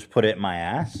good. I'll just put it in my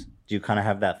ass. Do you kind of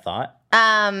have that thought?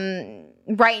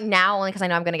 Right now, only because I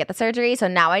know I'm going to get the surgery, so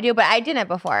now I do, but I didn't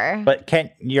before. But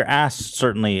your ass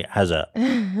certainly has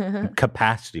a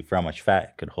capacity for how much fat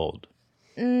it could hold.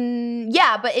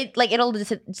 Yeah, but it'll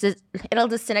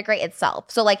disintegrate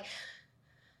itself. So like,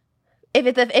 if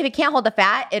it can't hold the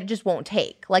fat, it just won't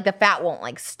take. Like the fat won't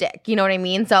like stick. You know what I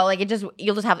mean? So like it'll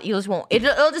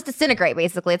just disintegrate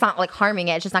basically. It's not like harming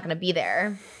it. It's just not going to be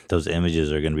there. Those images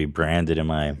are going to be branded in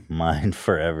my mind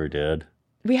forever, dude.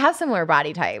 We have similar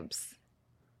body types.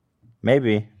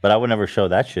 Maybe, but I would never show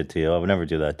that shit to you. I would never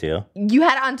do that to you. You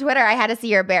had it on Twitter. I had to see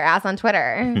your bare ass on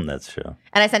Twitter. That's true.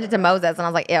 And I sent it to Moses, and I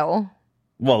was like, ew.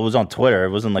 Well, it was on Twitter. It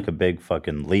wasn't like a big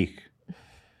fucking leak.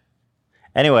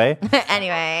 Anyway,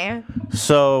 Anyway.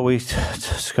 so we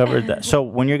discovered that. So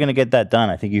when you're going to get that done,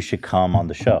 I think you should come on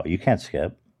the show. You can't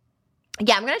skip.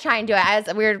 Yeah, I'm gonna try and do it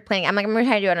as we were planning. I'm gonna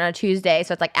try to do it on a Tuesday,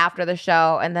 so it's like after the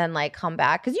show, and then like come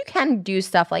back because you can do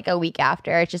stuff like a week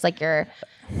after. It's just like you're.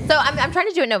 So I'm trying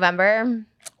to do it in November.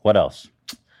 What else?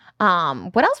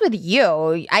 What else with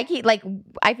you? I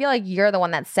feel like you're the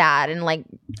one that's sad, and like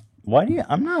Why do you?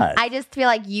 I'm not. I just feel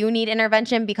like you need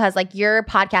intervention because like your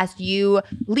podcast, you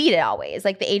lead it always.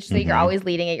 Like the H3, you're always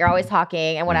leading it. You're always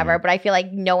talking and whatever. But I feel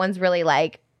like no one's really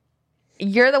like.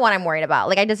 You're the one I'm worried about.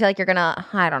 Like I just feel like you're gonna.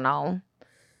 I don't know.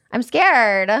 I'm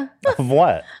scared. Of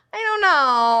what? I don't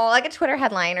know, like a Twitter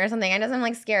headline or something. I'm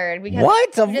like scared because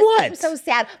What? Of you just what? seem so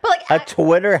sad. But like A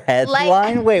Twitter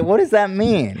headline? Wait, what does that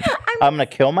mean? I'm going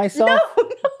to kill myself? no,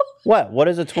 What? What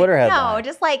is a Twitter headline? no,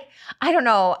 just like I don't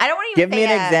know. I don't want to Give even me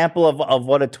say an it. example of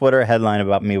what a Twitter headline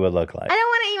about me would look like. I don't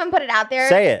want to even put it out there.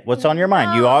 Say it. What's on your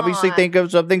mind? You No. obviously think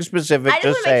of something specific. I just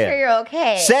want Just to make say sure it. you're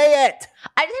okay. Say it.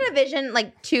 I just had a vision,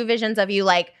 like 2 visions of you,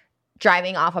 like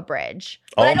driving off a bridge.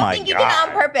 But I Oh don't my think you did it on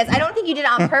God. purpose. I don't think you did it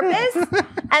on purpose.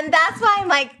 And that's why I'm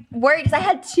like worried because I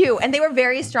had 2 and they were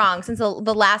very strong since the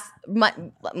last month.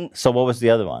 So what was the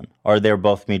other one? Or they're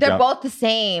both me They're drunk? both the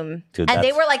same. Dude, and they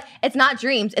that's- were like, it's not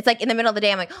dreams. It's like in the middle of the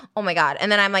day, I'm like, oh my God. And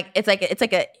then I'm like, and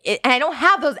I don't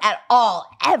have those at all,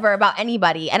 ever about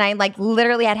anybody. And I like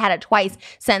literally had it twice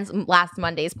since last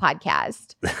Monday's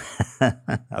podcast.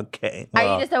 Okay. Are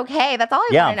well, you just okay? That's all I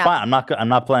yeah, want I'm to know. fine. I'm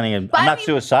not planning. But I I'm don't not even-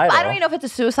 suicidal. but I don't even know if it's a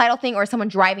suicidal thing or someone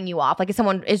driving you off. Like is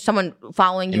someone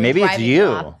following you? and Maybe it's driving you.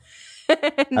 off?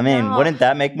 I mean, No. wouldn't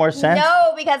that make more sense?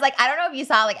 No, because like I don't know if you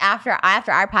saw like after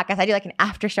our podcast, I do like an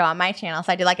after show on my channel.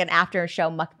 So I did like an after show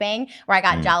mukbang where I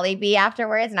got Jollibee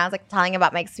afterwards, and I was like telling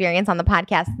about my experience on the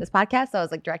podcast, this podcast. So I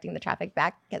was like directing the traffic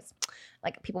back because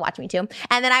like people watch me too.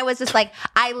 And then I was just like,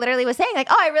 I literally was saying like,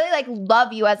 oh, I really like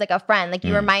love you as like a friend. Like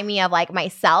you remind me of like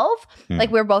myself.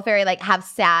 Like we're both very like have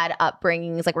sad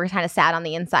upbringings. Like we're kind of sad on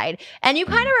the inside. And you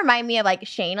kind of remind me of like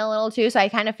Shane a little too. So I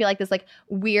kind of feel like this like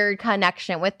weird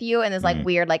connection with you and this like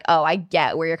weird like, oh, I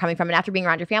get where you're coming from. And after being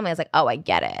around your family, I was like, oh, I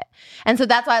get it. And so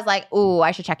that's why I was like, ooh,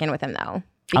 I should check in with him though.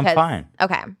 I'm fine.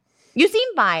 Okay. You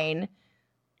seem fine.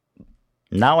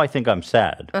 Now I think I'm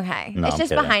sad. Okay. No, it's I'm just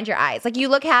kidding. behind your eyes. Like you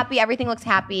look happy. Everything looks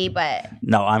happy, but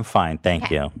No, I'm fine. Thank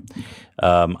Okay. you.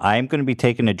 I'm going to be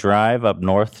taking a drive up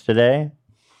north today,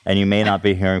 and you may not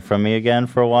be hearing from me again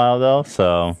for a while, though.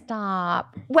 So,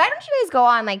 stop. Why don't you guys go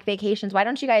on like vacations? Why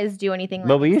don't you guys do anything like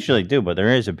well, we usually do, but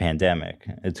there is a pandemic.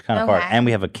 It's kind of hard, Okay. and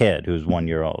we have a kid who's 1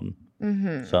 year old.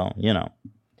 So, you know,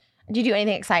 do you do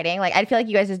anything exciting? Like I feel like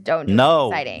you guys just don't do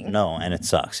no, anything exciting. no, and it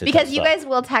sucks. It Because does you suck. guys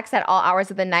will text at all hours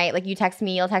of the night. Like you text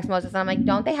me, you'll text Moses, and I'm like,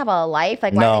 don't they have a life?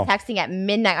 Like why are No. they texting at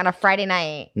midnight on a Friday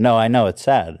night? No, I know it's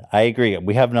sad. I agree.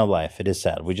 We have no life. It is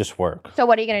sad. We just work. So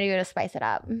what are you gonna do to spice it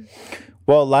up?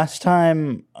 Well, last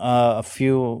time,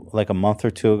 like a month or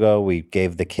 2 ago, we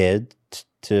gave the kid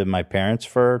to my parents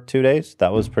for 2 days.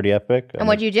 That was pretty epic. And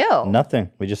what'd you do? Nothing.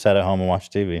 We just sat at home and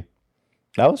watched TV.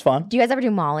 That was fun. Do you guys ever do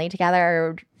Molly together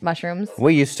or mushrooms?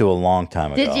 We used to a long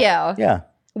time ago. Did you? Yeah.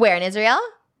 Where in Israel?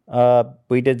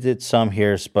 We did some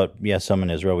here, but yeah, some in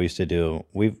Israel. We used to do.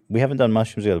 We haven't done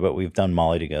mushrooms together, but we've done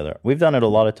Molly together. We've done it a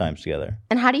lot of times together.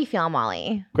 And how do you feel on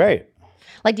Molly? Great.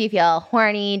 Like, do you feel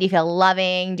horny? Do you feel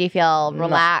loving? Do you feel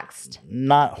relaxed?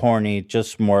 Not horny,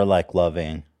 just more like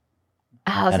loving.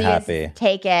 Oh, so and you guys happy.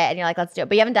 take it and you're like, let's do it.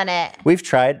 But you haven't done it. We've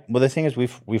tried. Well, the thing is,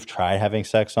 we've tried having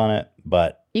sex on it,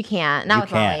 but You can't. Not you with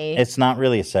can't. Molly. It's not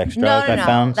really a sex no, drug. no, I no.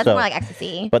 found. That's so, more like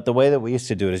ecstasy. But the way that we used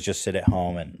to do it is just sit at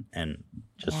home and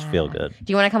just feel good.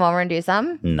 Do you want to come over and do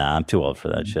some? Nah, I'm too old for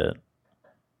that shit.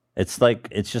 It's like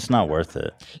it's just not worth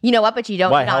it. You know what? But you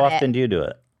don't. Why? eat How on often it. do you do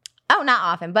it? Oh, not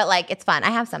often. But like, it's fun.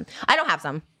 I have some. I don't have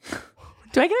some.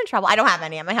 Do I get in trouble? I don't have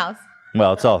any at my house.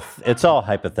 Well, it's all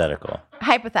hypothetical.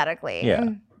 Hypothetically. Yeah.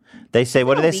 They say,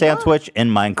 what do they say on illegal? Twitch? In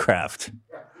Minecraft.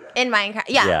 In Minecraft.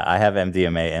 Yeah. Yeah, I have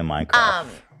MDMA in Minecraft.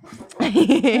 I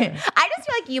just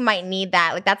feel like you might need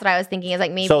that. Like that's what I was thinking. Is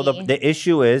like maybe. So the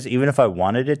issue is, even if I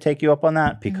wanted to take you up on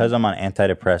that, because I'm on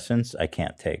antidepressants, I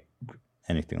can't take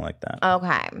anything like that.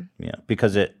 Okay. Yeah,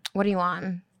 because it What are you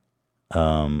on?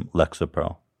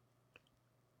 Lexapro.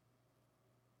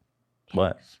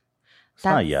 What? It's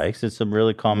not yikes. It's a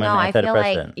really common No, I feel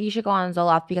antidepressant. like you should go on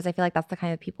Zoloft because I feel like that's the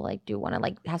kind of people like do want to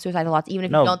like have suicidal thoughts. Even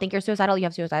if No. you don't think you're suicidal, you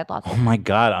have suicidal thoughts. Oh my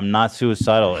god, I'm not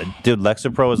suicidal, dude.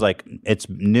 Lexapro is like it's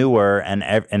newer and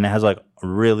it has like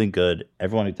really good.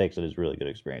 Everyone who takes it has really good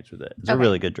experience with it. It's a Okay.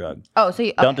 really good drug. Oh, so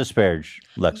you, Don't disparage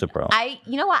Lexapro.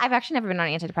 you know what? I've actually never been on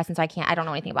antidepressants, so I don't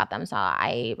know anything about them. So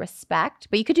I respect,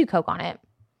 but you could do coke on it.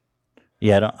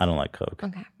 Yeah, I don't like coke.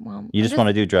 Okay, well, You just want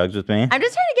to do drugs with me? I'm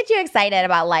just trying to get you excited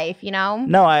about life, you know?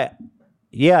 No, I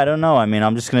don't know. I mean,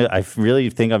 I really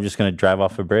think I'm just gonna drive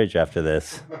off a bridge after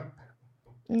this.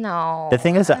 No. The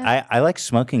thing is, I like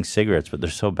smoking cigarettes, but they're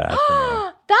so bad for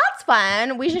me. That's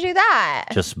fun. We should do that.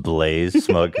 Just blaze,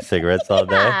 smoke cigarettes all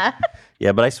day. Yeah.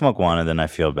 Yeah, but I smoke one and then I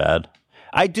feel bad.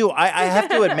 I do. I have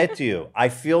to admit to you, I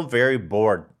feel very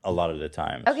bored a lot of the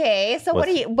times. Okay, so what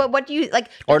do you like?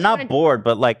 Or don't you not wanna- bored,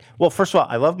 but like, well, first of all,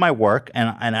 I love my work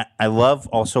and I love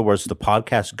also where's the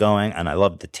podcast going and I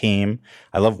love the team.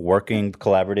 I love working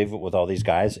collaborative with all these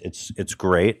guys. It's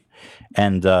great.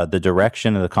 And the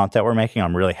direction of the content we're making,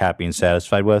 I'm really happy and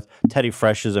satisfied with. Teddy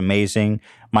Fresh is amazing.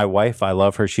 My wife, I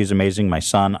love her. She's amazing. My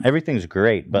son, everything's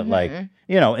great. But like,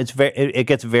 it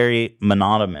gets very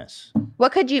monotonous.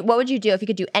 What would you do if you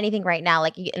could do anything right now?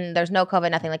 Like, and there's no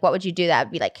COVID, nothing. Like, what would you do that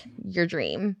would be like your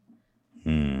dream?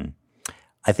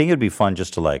 I think it'd be fun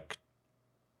just to like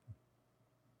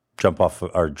jump off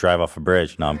or drive off a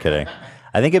bridge. No, I'm kidding.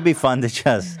 I think it'd be fun to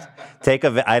just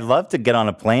I'd love to get on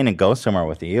a plane and go somewhere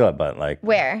with Hila, but like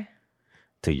Where?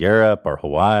 to Europe or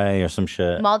Hawaii or some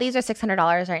shit. Maldives are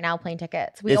 $600 right now, plane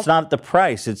tickets. It's not the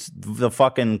price. It's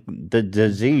the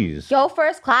disease. Go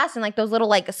first class and like those little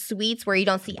like suites where you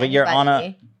don't see But anybody. you're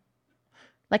on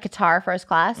like Qatar first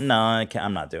class. No,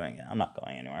 I'm not doing it. I'm not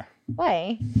going anywhere.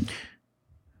 Why?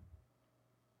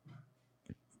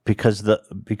 Because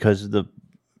the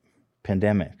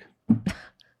pandemic.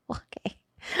 Okay.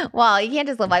 Well, you can't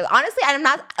just live like. Honestly, I'm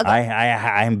not. Okay.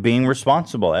 I'm being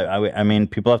responsible. I mean,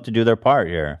 people have to do their part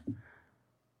here.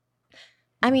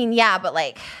 I mean, yeah, but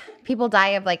like, people die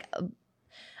of like.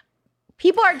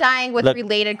 People are dying with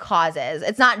related causes.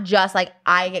 It's not just like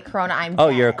I get corona. I'm. Oh,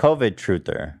 dead. you're a COVID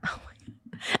truther.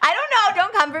 I don't know.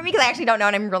 Don't come for me because I actually don't know,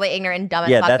 and I'm really ignorant and dumb as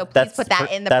Yeah, fuck. So please put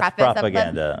that in the that's preface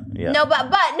propaganda. of the. Yeah. No, but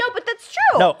that's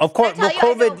true. No, of course. Can I Well, tell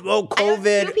you, COVID.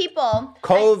 I know two people.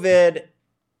 COVID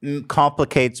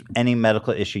complicates any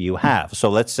medical issue you have. So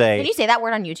let's say. Can you say that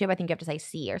word on YouTube? I think you have to say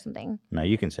C or something. No,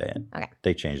 you can say it. Okay.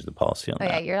 They changed the policy on Oh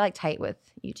that. yeah, you're like tight with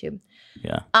YouTube.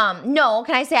 Yeah. No,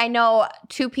 can I say I know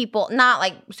two people, not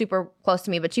like super close to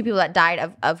me, but two people that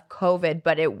died of COVID,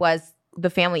 but it was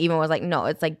the family even was like, no,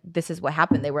 it's like this is what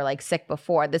happened. They were like sick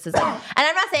before. This is like, and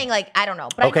I'm not saying like I don't know.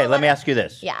 But Okay, let me ask you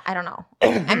this. Yeah, I don't know.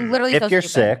 I'm literally. If so you're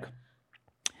stupid. sick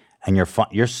and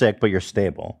you're sick but you're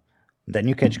stable, then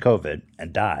you catch COVID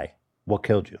and die. What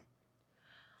killed you?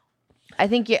 I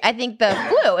think the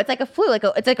flu. It's like a flu.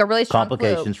 It's like a really strong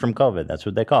Complications flu. from COVID. That's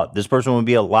what they call it. This person would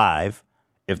be alive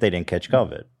if they didn't catch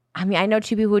COVID. I mean, I know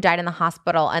two people who died in the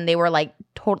hospital, and they were like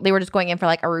they were just going in for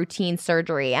like a routine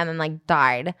surgery, and then like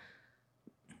died.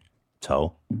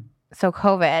 So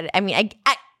COVID. I mean,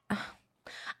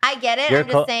 I get it. I'm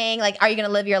just saying, like, are you gonna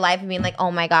live your life and being like,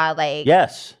 oh my god, like,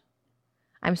 yes.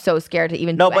 I'm so scared to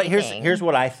even. No, do but anything. here's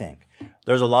what I think.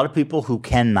 There's a lot of people who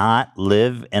cannot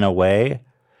live in a way.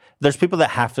 There's people that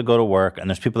have to go to work, and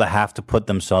there's people that have to put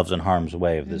themselves in harm's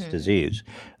way of this disease.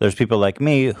 There's people like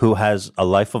me who has a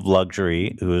life of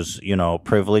luxury, who's,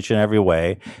 privileged in every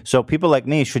way. So people like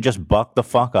me should just buck the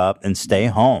fuck up and stay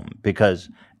home, because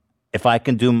if I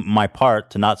can do my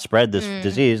part to not spread this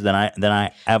disease, then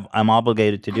I'm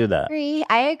obligated to do that.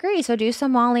 I agree. So do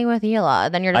some Molly with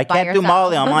Hila. Then you're just I by can't do yourself.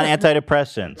 Molly. I'm on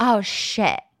antidepressants. Oh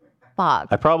shit. Fuck.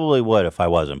 I probably would if I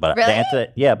wasn't, but Really?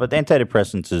 but the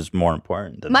antidepressants is more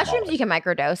important than Mushrooms Molly. you can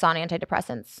microdose on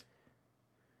antidepressants.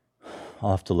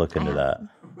 I'll have to look into that.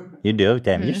 You do?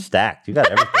 Damn, you're stacked. You got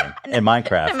everything in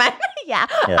Minecraft. Yeah.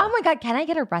 Yeah. Oh my god, can I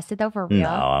get arrested though for real?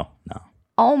 No.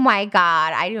 Oh my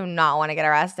god, I do not want to get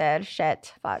arrested.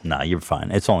 Shit. Fuck. No, you're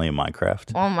fine. It's only in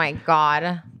Minecraft. Oh my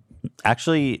god.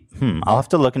 Actually, I'll have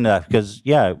to look into that because,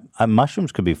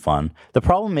 mushrooms could be fun. The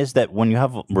problem is that when you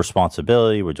have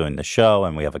responsibility, we're doing the show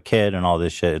and we have a kid and all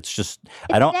this shit, it's just,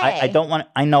 I don't want,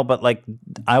 I know, but like,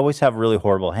 I always have really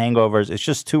horrible hangovers. It's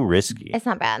just too risky. It's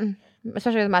not bad,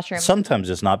 especially with mushrooms. Sometimes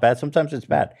it's not bad. Sometimes it's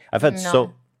bad. I've had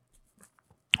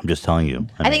I'm just telling you.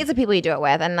 I think it's the people you do it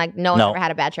with, and like no one's ever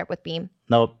had a bad trip with Beam.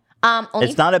 Nope. Only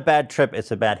It's not a bad trip. It's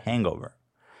a bad hangover.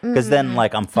 Because then,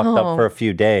 like, I'm fucked up for a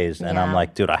few days, and I'm Yeah.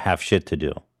 like, dude, I have shit to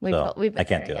do. we've been I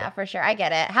can't there, do yeah, it. for sure. I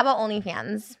get it. How about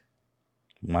OnlyFans?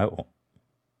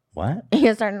 What? You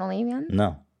gonna start an OnlyFans?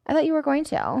 No. I thought you were going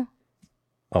to.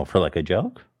 Oh, for like a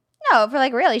joke? No, for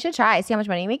like real. You should try. See how much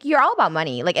money you make. You're all about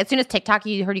money. Like as soon as TikTok,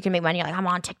 you heard you can make money. You're like, I'm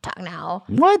on TikTok now.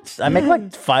 What? I make like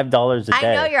 $5 a day.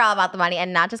 I know you're all about the money,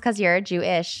 and not just because you're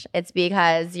Jewish. It's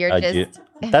because you're just.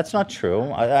 That's not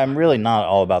true. I'm really not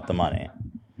all about the money.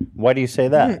 Why do you say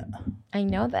that? I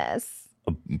know this.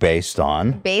 Based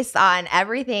on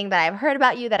everything that I've heard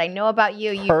about you, that I know about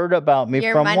you. heard about me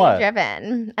You're from money what?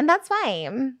 driven, and that's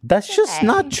fine. That's It's just okay.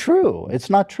 not true. It's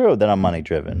not true that I'm money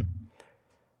driven.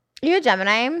 You a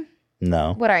Gemini?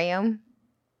 No, What are you?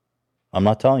 I'm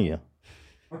not telling you.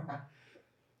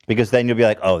 Because then you'll be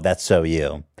like, oh, that's so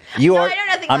you. You No, are. I know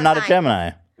nothing I'm about not a mine.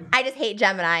 Gemini. I just hate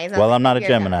Geminis. Well, I'm not a You're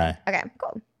Gemini. Okay,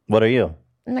 cool. What are you?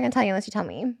 I'm not gonna tell you unless you tell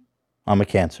me. I'm a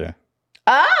Cancer.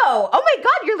 Oh my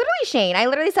God, you're literally Shane. I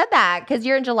literally said that because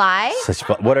you're in July.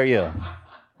 What are you?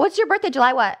 What's your birthday?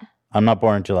 July what? I'm not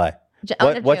born in July.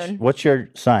 June. What's your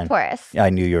sign? Taurus. I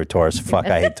knew you were Taurus. Fuck,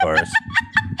 I hate Taurus.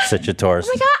 Such a Taurus.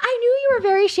 Oh my God, I knew you were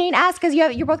very Shane-esque because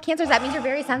you're both Cancers. That means you're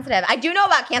very sensitive. I do know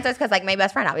about Cancers because like my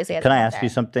best friend obviously has Can a I ask Cancer. you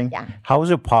something? Yeah. How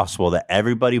is it possible that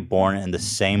everybody born in the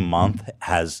same month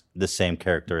has the same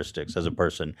characteristics as a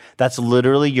person? That's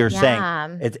literally you're Yeah.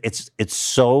 saying. It's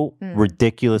so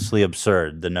ridiculously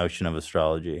absurd, the notion of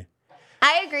astrology.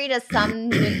 I agree to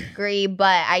some degree,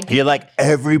 but I do You're like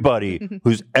everybody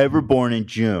who's ever born in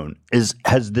June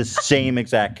has the same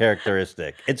exact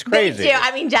characteristic. It's crazy.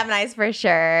 I mean, Gemini's for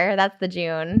sure. That's the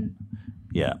June.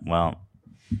 Yeah, well,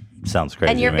 sounds crazy.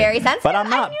 And you're to me. very sensitive. But I'm I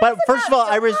not. knew But this first of about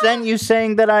all, I you. resent you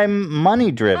saying that I'm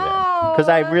money driven because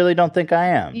I Oh. really don't think I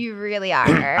am. You really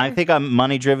are. I think I'm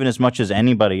money driven as much as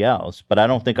anybody else, but I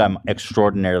don't think I'm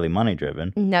extraordinarily money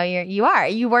driven. No, you are.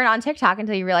 You weren't on TikTok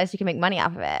until you realized you can make money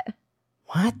off of it.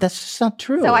 What? That's just not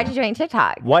true. So why'd you join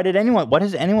TikTok? Why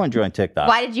has anyone joined TikTok?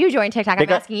 Why did you join TikTok? I'm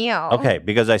Because- asking you. Okay,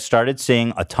 because I started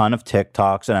seeing a ton of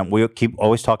TikToks, and we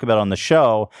always talk about it on the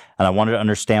show, and I wanted to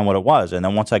understand what it was. And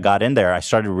then once I got in there, I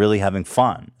started really having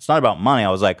fun. It's not about money. I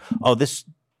was like, oh, these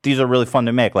are really fun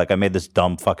to make. Like I made this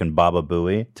dumb fucking Baba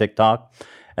Booey TikTok,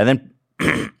 and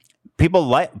then people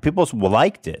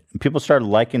liked it. People started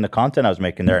liking the content I was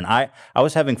making there, and I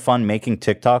was having fun making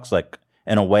TikToks like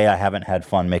in a way I haven't had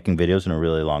fun making videos in a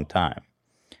really long time.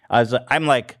 I'm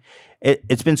like,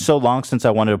 it's been so long since I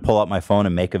wanted to pull out my phone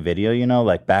and make a video, you know,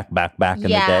 like back in the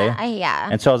day. Yeah.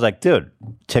 And so I was like, dude,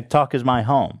 TikTok is my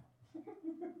home.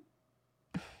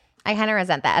 I kind of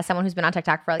resent that as someone who's been on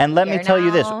TikTok for like And a let me year tell you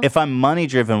this, now. if I'm money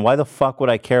driven, why the fuck would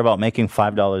I care about making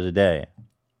 $5 a day?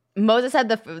 Moses said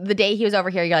the day he was over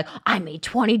here, you're like, I made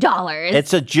 $20.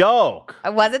 It's a joke.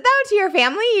 Was it though to your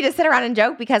family? You just sit around and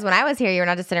joke? Because when I was here, you were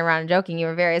not just sitting around and joking. You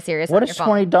were very serious. What on is your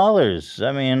phone. $20?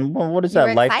 I mean, what is You were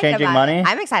that, excited life-changing about money? it.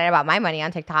 I'm excited about my money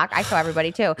on TikTok. I show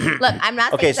everybody too. Look, I'm not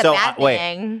saying Okay, it's a so bad wait,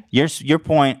 thing. your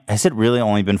point, has it really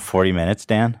only been 40 minutes,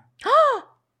 Dan?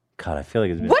 God, I feel like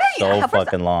it's been What are you- so first-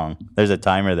 fucking long. There's a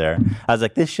timer there. I was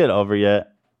like, this shit over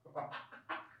yet?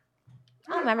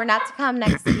 I'll remember not to come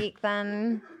next week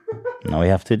then. No, we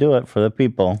have to do it for the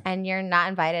people. And you're not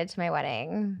invited to my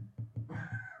wedding.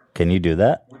 Can you do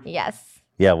that? Yes.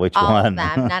 Yeah, which All one? of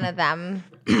them. None of them.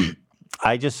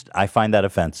 I find that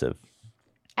offensive.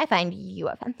 I find you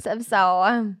offensive.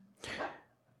 So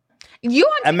you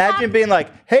on TikTok- Imagine being like,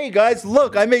 hey guys,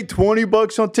 look, I made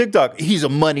 $20 on TikTok. He's a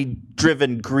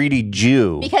money-driven, greedy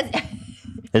Jew. because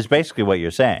It's basically what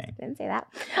you're saying. didn't say that.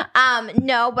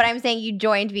 No, but I'm saying you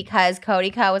joined because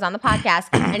Cody Co was on the podcast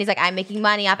and he's like, I'm making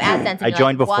money off AdSense. And I you're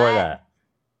joined like, before "What?" that.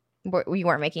 You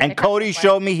weren't making. And TikTok Cody before.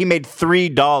 showed me he made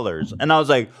 $3. And I was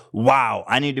like, wow,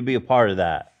 I need to be a part of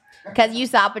that. Because you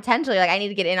saw potentially, like, I need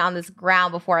to get in on this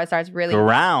ground before it starts really.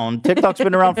 Around. TikTok's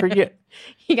been around for years.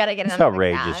 You got to get in It's on the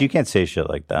outrageous. ground. You can't say shit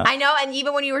like that. I know, and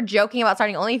even when you were joking about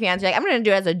starting OnlyFans, you're like, I'm going to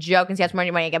do it as a joke and see how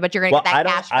much money I get, but you're going to get that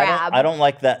cash grab. I don't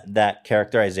like that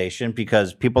characterization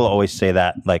because people always say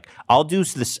that. Like, I'll do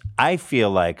this. I feel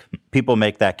like people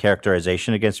make that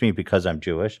characterization against me because I'm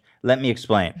Jewish. Let me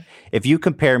explain. If you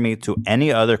compare me to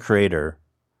any other creator,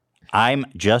 I'm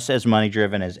just as money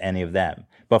driven as any of them.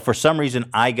 But for some reason,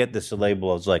 I get this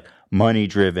label as like money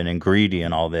driven and greedy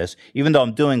and all this, even though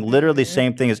I'm doing literally the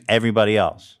same thing as everybody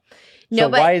else. No, So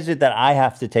but- why is it that I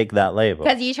have to take that label?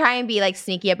 Because you try and be like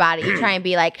sneaky about it. You try and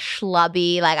be like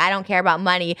schlubby, like I don't care about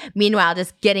money. Meanwhile,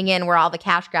 just getting in where all the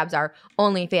cash grabs are,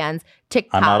 OnlyFans,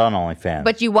 TikTok. I'm not on OnlyFans.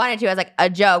 But you wanted to as like a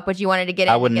joke, but you wanted to get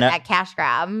I in would and get ne- that cash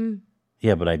grab.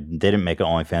 Yeah, but I didn't make an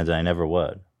OnlyFans and I never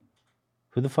would.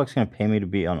 Who the fuck's going to pay me to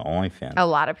be on OnlyFans? A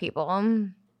lot of people.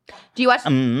 Do you watch?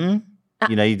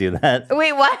 You know, you do that.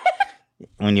 Wait, what?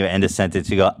 When you end a sentence,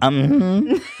 you go,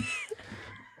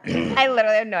 I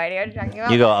literally have no idea what you're talking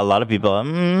about. You go, a lot of people, I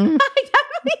definitely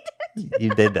didn't. You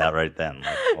did that right then.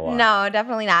 Like, a lot. No,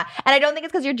 definitely not. And I don't think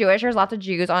it's because you're Jewish. There's lots of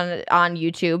Jews on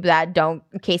YouTube that don't.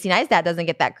 Casey Neistat doesn't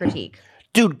get that critique.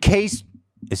 Dude,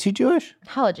 is he Jewish?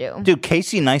 Hella Jew. Dude,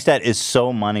 Casey Neistat is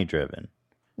so money driven.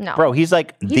 No, Bro, he's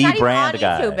like he's the not brand even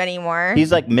on guy. YouTube anymore.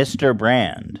 He's like Mr.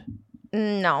 Brand.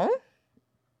 No.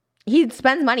 He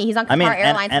spends money. He's on Qatar I mean,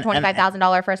 Airlines and- for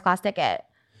 $25,000 first class ticket.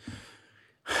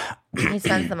 He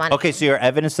spends the money. Okay, so your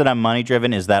evidence that I'm money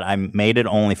driven is that I made it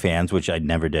OnlyFans, which I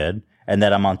never did, and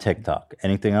that I'm on TikTok.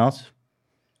 Anything else?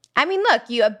 I mean, look,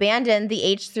 you abandoned the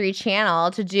H3 channel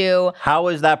to do How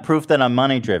is that proof that I'm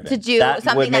money driven? something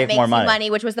that makes you money,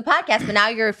 which was the podcast. But now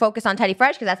you're focused on Teddy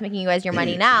Fresh because that's making you guys your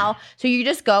money now. So you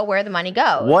just go where the money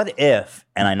goes. What if,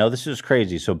 and I know this is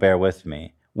crazy, so bear with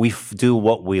me, we do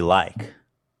what we like.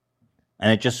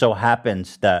 And it just so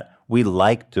happens that we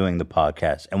like doing the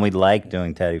podcast and we like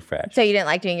doing Teddy Fresh. So you didn't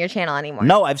like doing your channel anymore?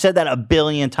 No, I've said that a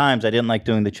billion times. I didn't like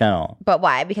doing the channel. But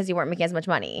why? Because you weren't making as much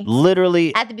money.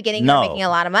 Literally, At the beginning, no. you were making a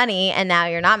lot of money, and now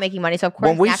you're not making money. So of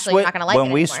course, naturally, you're not going to like it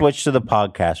When we anymore. switched to the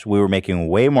podcast, we were making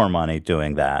way more money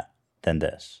doing that than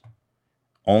this.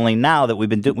 Only now that we've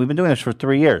been doing this for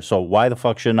 3 years. So why the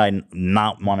fuck shouldn't I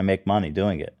not want to make money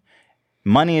doing it?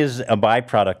 Money is a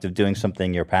byproduct of doing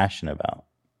something you're passionate about.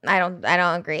 I don't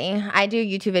agree. I do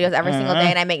YouTube videos every single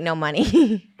day, and I make no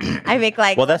money. I make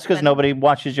like. Well, that's because nobody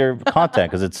watches your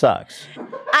content because it sucks.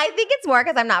 I think it's more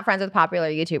because I'm not friends with popular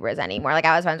YouTubers anymore. Like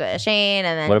I was friends with Shane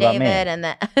and then What about me? David, and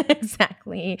then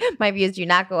exactly my views do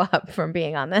not go up from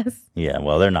being on this. Yeah,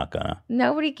 well, they're not gonna.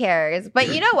 Nobody cares.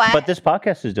 But you know what? But this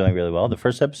podcast is doing really well. The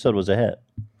first episode was a hit.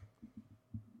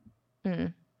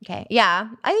 Okay. Yeah,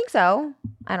 I think so.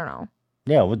 I don't know.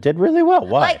 Yeah, well, it did really well.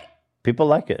 Why? Like- People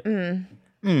like it.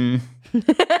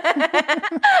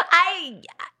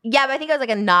 Yeah, but I think it was like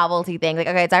a novelty thing. Like,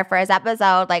 okay, it's our first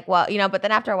episode. Like, well, but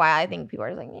then after a while, I think people are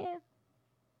just like, yeah.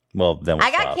 Well, then we'll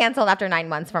I got stop. canceled after 9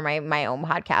 months for my own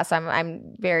podcast. So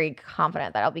I'm very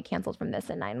confident that I'll be canceled from this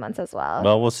in 9 months as well.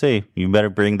 Well, we'll see. You better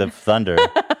bring the thunder.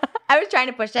 I was trying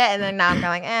to push it, and then now I'm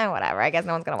going, whatever. I guess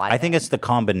no one's gonna watch it. I think it's the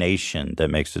combination that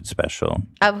makes it special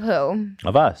Of who?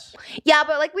 of us. Yeah,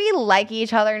 but like we like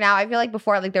each other now. I feel like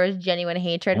before, like there was genuine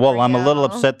hatred. Well, for I'm a you. little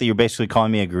upset that you're basically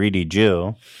calling me a greedy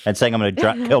Jew and saying I'm going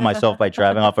to kill myself by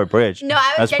driving off a bridge. No,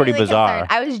 I was That's pretty genuinely bizarre.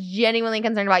 concerned. I was genuinely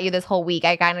concerned about you this whole week.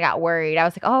 I kind of got worried. I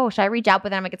was like, oh, should I reach out?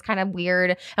 But then I'm like, it's kind of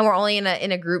weird, and we're only in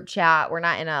a group chat. We're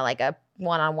not in a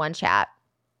one-on-one chat.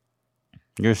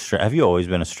 Have you always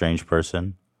been a strange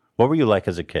person? What were you like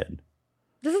as a kid?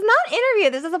 This is not an interview.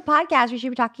 This is a podcast. We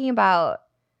should be talking about.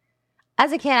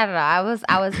 As a kid, I don't know.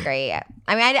 I was great.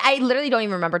 I mean, I literally don't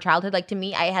even remember childhood. Like to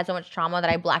me, I had so much trauma that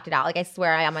I blacked it out. Like I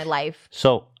swear, I on my life.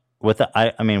 So,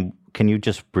 I mean, can you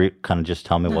just kind of just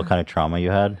tell me what kind of trauma you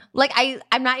had? Like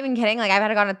I'm not even kidding. Like I've had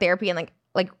to go to therapy and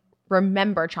like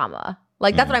remember trauma.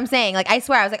 Like that's what I'm saying. Like I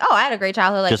swear, I was like, oh, I had a great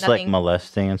childhood. Like Just nothing. like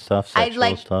molesting and stuff, I sexual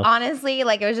like stuff. honestly,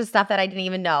 like it was just stuff that I didn't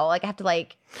even know. Like I have to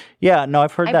like Yeah, no,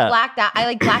 I've heard I that. blacked out. I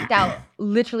like blacked out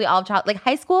literally all of child. Like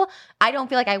high school, I don't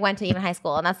feel like I went to even high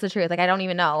school, and that's the truth. Like I don't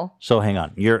even know. So hang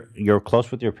on, you're close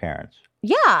with your parents,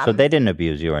 Yeah. so they didn't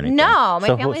abuse you or anything. No, my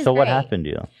so family's so what great. happened to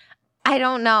you? I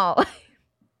don't know.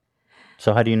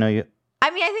 So how do you know you? I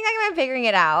mean, I think I'm figuring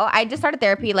it out. I just started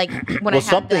therapy like when I had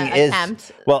something the is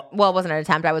attempt. well. Well, it wasn't an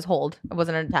attempt. I was hold. It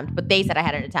wasn't an attempt, but they said I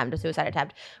had an attempt, a suicide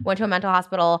attempt. Went to a mental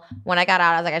hospital. When I got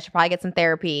out, I was like, I should probably get some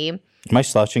therapy. Am I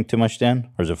slouching too much,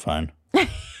 Dan, or is it fine?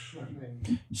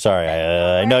 Sorry,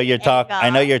 I know you're I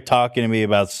know you're talking to me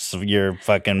about you're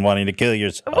fucking wanting to kill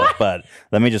yourself, but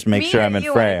let me just make sure or I'm in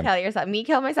you wanna frame. Kill yourself. Me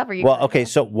kill myself or you? Well, kill okay,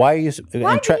 yourself? so why are you?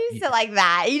 Why do you say like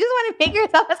that? You just want to make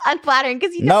yourself as unflattering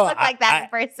because you don't No, look like that in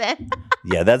person.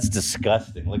 Yeah, that's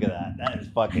disgusting. Look at that. That is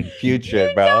fucking putrid,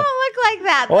 You bro. don't look like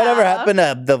that. Whatever though. happened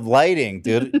to the lighting,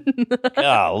 dude?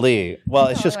 Golly. Well,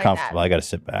 it's Don't just look like comfortable. that. I got to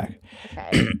sit back.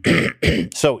 Okay.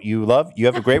 So you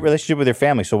have a great relationship with your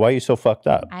family. So why are you so fucked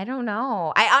up? I don't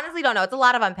know. I honestly don't know. It's a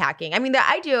lot of unpacking. I mean,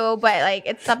 I do, but like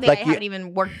it's something Like I you- haven't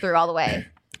even worked through all the way.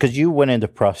 Because you went into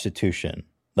prostitution.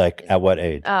 Like at what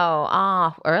age?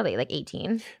 Early, like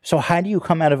 18. So how do you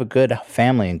come out of a good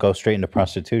family and go straight into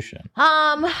prostitution?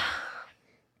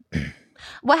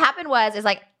 What happened is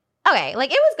like, okay,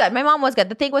 like it was good. My mom was good.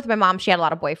 The thing with my mom, she had a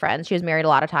lot of boyfriends. She was married a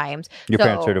lot of times. Your So-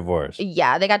 parents are divorced.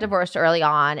 Yeah, they got divorced early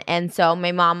on, and so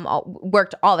my mom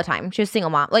worked all the time. She was a single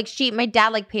mom. Like my dad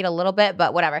like paid a little bit,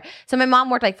 but whatever. So my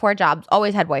mom worked like 4 jobs.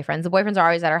 Always had boyfriends. The boyfriends are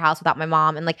always at her house without my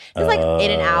mom, and like just like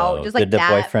in and out, just like Did the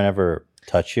that. boyfriend ever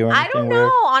touch you or anything I don't know.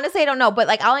 weird? Honestly, I don't know. But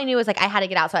like all I knew was like I had to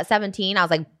get out. So at 17, I was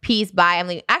like, peace, bye. I'm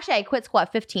leaving. Actually, I quit school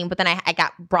at 15, but then I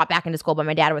got brought back into school by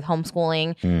my dad with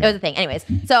homeschooling. It was a thing. Anyways,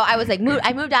 so I was like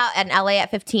I moved out in LA at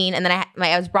 15, and then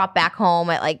I was brought back home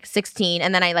at like 16,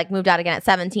 and then I like moved out again at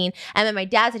 17. And then my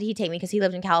dad said he'd take me because he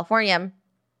lived in California.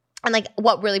 And like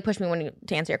what really pushed me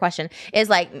to answer your question is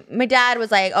like my dad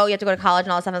was like, oh, you have to go to college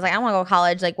and all this stuff. I was like, I don't want to go to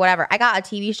college, like whatever. I got a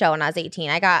TV show when I was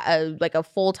 18. I got a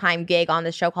full-time gig on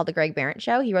this show called The Greg Barrett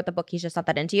Show. He wrote the book, He's Just Not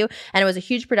That Into You. And it was a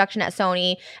huge production at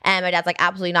Sony. And my dad's like,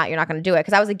 absolutely not, you're not going to do it.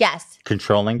 Because I was a guest.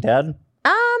 Controlling dad?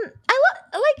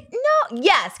 like no,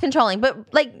 yes, controlling,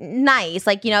 but like nice,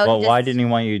 like Well, why didn't he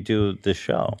want you to do the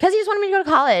show? Because he just wanted me to go to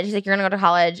college. He's like, you're gonna go to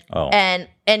college, Oh. and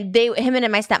him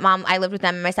and my stepmom, I lived with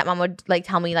them, and my stepmom would like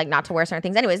tell me like not to wear certain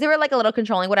things. Anyways, they were like a little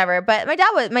controlling, whatever. But my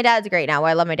dad's great now.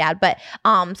 I love my dad. But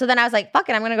so then I was like, fuck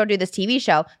it, I'm gonna go do this TV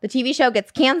show. The TV show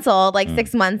gets canceled like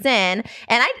 6 months in,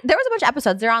 and there was a bunch of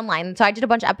episodes. They're online, so I did a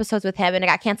bunch of episodes with him, and it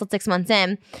got canceled 6 months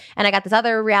in. And I got this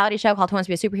other reality show called Who Wants to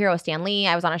Be a Superhero with Stan Lee.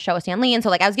 I was on a show with Stan Lee, and so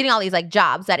like I was getting all these like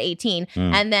jobs at 18,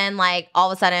 and then like all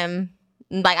of a sudden,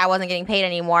 like I wasn't getting paid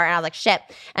anymore, and I was like shit,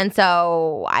 and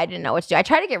so I didn't know what to do. I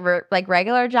tried to get like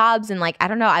regular jobs, and like I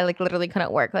don't know, I like literally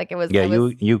couldn't work. Like it was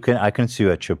I can see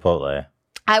you at Chipotle.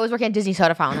 I was working at Disney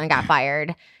Soda Fountain and got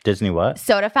fired. Disney what?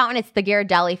 Soda Fountain. It's the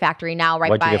Ghirardelli factory now, right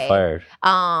Why'd by. you get fired?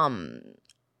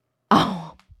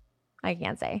 I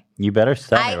can't say. You better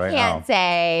tell me I right can't now.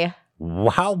 say.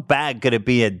 How bad could it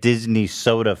be at Disney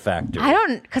Soda Factory? I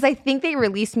don't, because I think they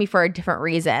released me for a different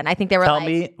reason. I think they were Tell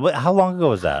me, how long ago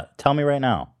was that? Tell me right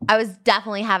now. I was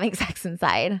definitely having sex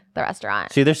inside the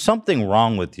restaurant. See, there's something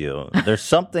wrong with you. There's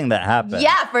something that happened.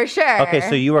 Yeah, for sure. Okay,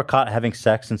 so you were caught having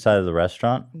sex inside of the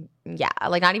restaurant? Yeah,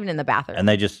 like not even in the bathroom. And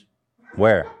they just,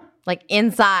 where? Like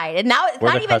inside. And now it's Were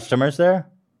not the even. customers there?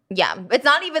 Yeah, it's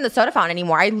not even the soda fountain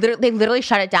anymore. They literally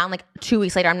shut it down like 2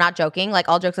 weeks later. I'm not joking. Like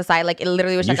all jokes aside, like it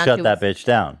literally was You shut down. shut that bitch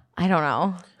down. I don't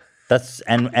know. That's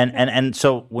and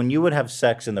so when you would have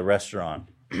sex in the restaurant,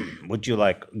 would you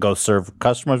like go serve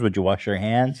customers? Would you wash your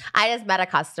hands? I just met a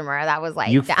customer that was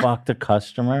like, You down. fucked a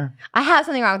customer? I have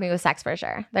something wrong with me with sex for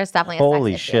sure. There's definitely a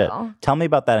Holy sex shit. issue. Tell me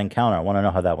about that encounter. I want to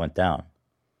know how that went down.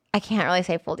 I can't really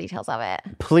say full details of it.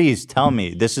 Please tell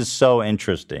me. This is so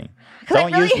interesting. 'Cause I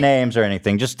Don't really- use names or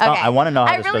anything. Just tell. I want to know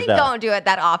how I this really goes down. don't do it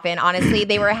that often, honestly.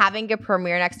 They were having a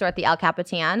premiere next door at the El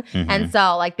Capitan. Mm-hmm. And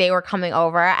so, like, they were coming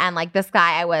over, and, like, this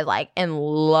guy I was, like, in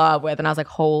love with. And I was like,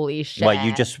 holy shit. What,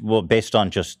 you just, based on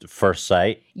just first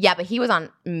sight? Yeah, but he was on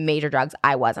major drugs.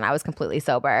 I wasn't. I was completely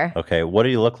sober. Okay. What did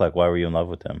he look like? Why were you in love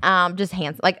with him? Just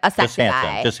handsome, like a sexy handsome,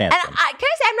 guy. just handsome. And can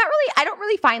I say, I don't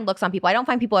really find looks on people. I don't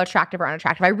find people attractive or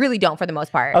unattractive. I really don't for the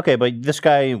most part. Okay, but this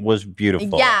guy was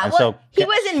beautiful. Yeah, And well, so, he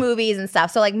was in movies and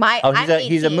stuff. So, like, Oh, I'm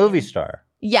he's a 18. movie star.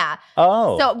 Yeah.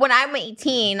 Oh. So when I'm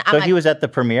 18, I'm So like, he was at the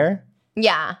premiere?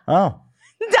 yeah. Oh.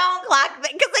 Don't clock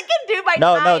because I can do my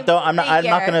No, time. don't. I'm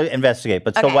not going to investigate.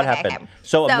 But so Okay, what okay, happened? okay.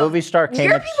 So a movie star came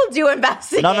Your up. people do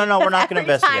investigate. No, we're not gonna every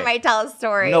investigate. time I tell a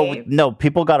story. No,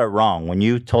 people got it wrong. When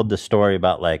you told the story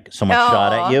about like someone No.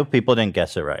 shot at you, people didn't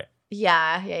guess it right.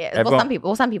 Yeah. Everyone-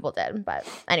 Well, some people did, but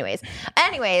anyways,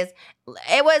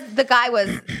 it was the guy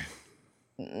was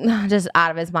just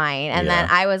out of his mind, and then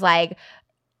Yeah. I was like,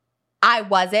 I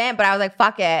wasn't, but I was like,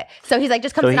 fuck it. So he's like,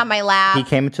 just come So sit on my lap. He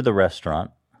came into the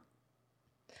restaurant.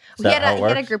 Is He that how it had a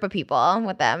works? group of people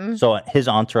with them. So his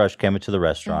entourage came into the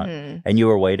restaurant, and you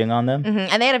were waiting on them. Mhm.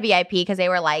 And they had a VIP because they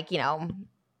were like,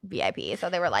 VIP. So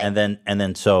they were like, And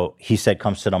then so he said,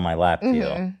 "Come sit on my lap," to you.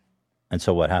 Mhm. And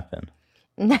so what happened?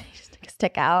 he just took his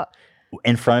stick out.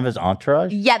 In front of his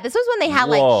entourage? Yeah, this was when they had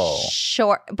Whoa. like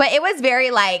short, but it was very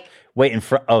like, Wait, in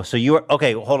front. Oh, so you were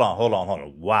okay. Hold on.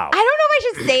 Wow. I don't know if I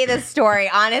should say this story,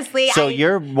 honestly. So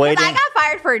you're 'cause waiting. I got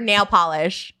fired for nail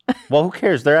polish. Well, who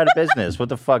cares? They're out of business. What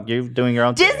the fuck? You're doing your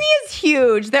own thing. Disney is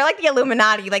huge. They're like the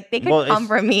Illuminati. Like they could Well, come it's-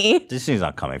 for me. Disney's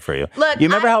not coming for you. Look, you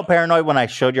remember how paranoid when I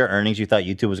showed your earnings, you thought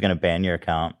YouTube was going to ban your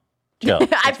account? Chill. I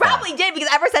It's fine. probably did because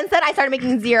ever since then I started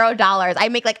making $0. I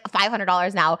make like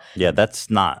 $500 now, Yeah, that's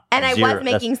not. and I zero- was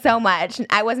making so much.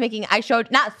 I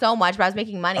showed not so much, but I was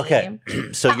making money. Okay,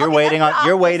 so Okay, you're waiting that's on.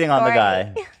 You're off the waiting on the story.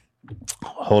 guy.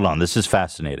 Hold on, this is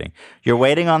fascinating. You're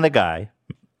waiting on the guy.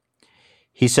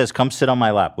 He says, "Come sit on my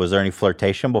lap." Was there any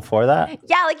flirtation before that?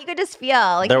 Yeah, like you could just feel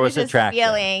like There you was could just attraction.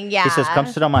 feeling. Yeah, He says, "Come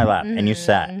sit on my lap," and you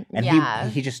sat. And yeah.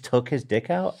 he just took his dick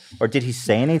out, or did he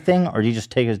say anything, or did he just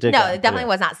take his dick No, out? it definitely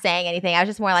was not saying anything. I was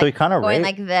just more like So he kind of going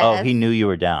raped. like this. Oh, he knew you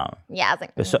were down. Yeah, I was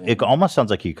like, So it almost sounds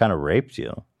like he kind of raped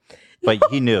you, but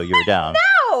he knew you were down. no.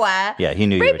 Yeah, he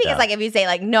knew you were Raping down. is like if you say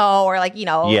like no or like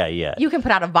Yeah. you can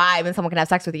put out a vibe and someone can have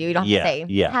sex with you. You don't have Yeah, to say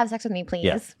yeah. have sex with me, please.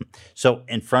 Yeah. So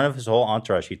in front of his whole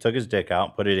entourage, he took his dick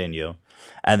out, put it in you,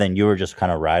 and then you were just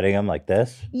kind of riding him like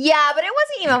this. Yeah, but it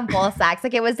wasn't even full sex.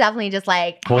 Like it was definitely just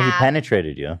like Well, he half.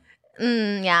 penetrated you.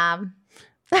 Yeah.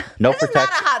 No This is not a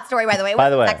protection. hot story, by the way. It By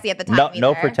the way, wasn't sexy at the time.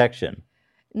 no either. protection.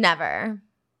 Never.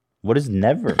 What does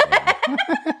never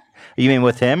mean? You mean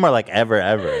with him or like ever?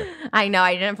 I know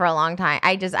I didn't for a long time.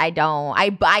 I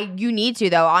don't. You need to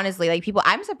though. Honestly, like people,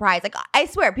 I'm surprised. Like I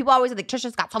swear, people always like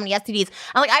Trisha's got so many STDs.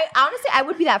 I'm like, I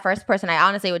would be that first person. I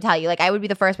honestly would tell you, like, I would be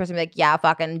the first person to be like, yeah,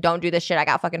 fucking don't do this shit. I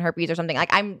got fucking herpes or something.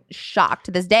 Like I'm shocked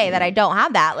to this day that I don't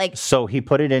have that. Like So he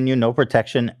put it in you, no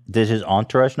protection. Did his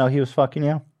entourage know he was fucking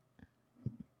you?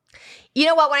 You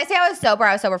know what? When I say I was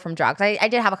sober from drugs. I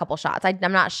did have a couple shots.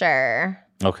 I'm not sure.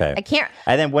 Okay. I can't.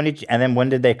 And then when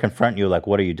did they confront you? Like,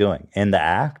 what are you doing in the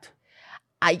act?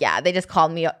 Yeah, they just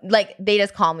called me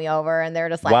over and they're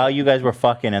just like, while you guys were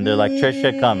fucking, and they're like,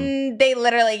 Trisha, come. They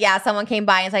literally, someone came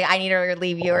by and was like, I need to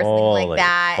relieve you or something like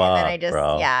that. Fuck, and then I just,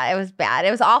 it was bad.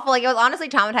 It was awful. Like, it was honestly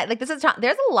traumatizing. Like,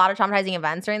 there's a lot of traumatizing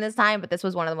events during this time, but this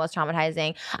was one of the most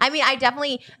traumatizing. I mean, I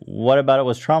definitely. What about it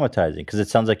was traumatizing? Because it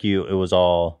sounds like it was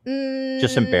all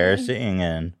just embarrassing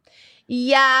and.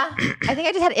 Yeah, I think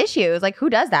I just had issues. Like, who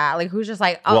does that? Like, who's just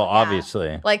like, oh, well,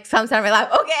 obviously. Like, some side of my life,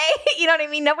 okay. You know what I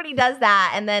mean? Nobody does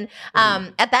that. And then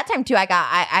at that time, too, I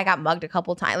got mugged a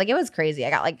couple times. Like, it was crazy. I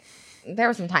got, like, there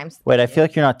were some times. Wait, I feel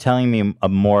like you're not telling me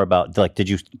more about, like, did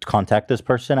you contact this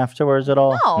person afterwards at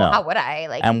all? No. How would I?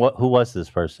 Like, and who was this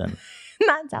person?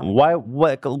 Not telling.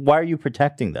 Why are you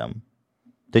protecting them?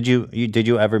 Did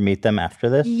you ever meet them after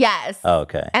this? Yes. Oh,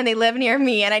 okay. And they live near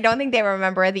me, and I don't think they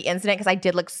remember the incident because I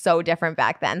did look so different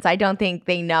back then. So I don't think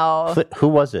they know. Who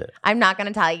was it? I'm not going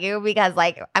to tell you because,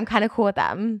 like, I'm kind of cool with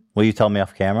them. Will you tell me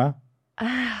off camera?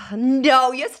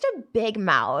 No, you have such a big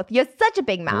mouth. You have such a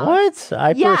big mouth. What?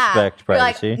 I respect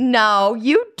privacy. Like, no,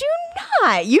 you do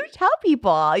not. You tell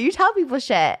people. You tell people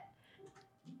shit.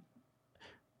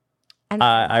 And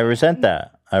I resent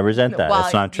that. Well,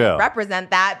 it's not true.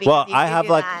 Represent that. Well, I have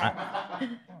like. I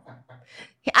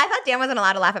thought Dan wasn't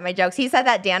allowed to laugh at my jokes. He said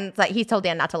that he told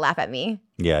Dan not to laugh at me.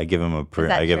 Yeah, I give him a. First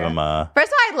of all,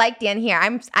 I like Dan here.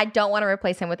 I don't want to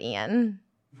replace him with Ian.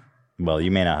 Well,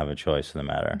 you may not have a choice in the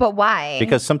matter. But why?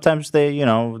 Because sometimes they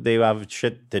have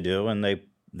shit to do and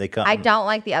they come. I don't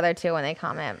like the other two when they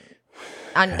comment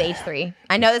on H3.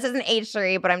 I know this isn't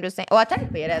H3, but I'm just saying. Well,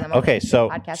 technically it is. Okay,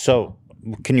 so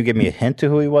can you give me a hint to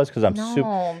who he was? Because I'm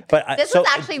super. But this was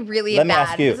actually really bad.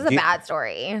 Ask you, this is a bad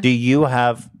story. Do you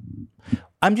have?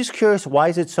 I'm just curious. Why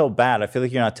is it so bad? I feel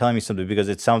like you're not telling me something because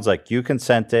it sounds like you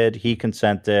consented, he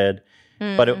consented,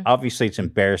 but obviously it's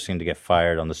embarrassing to get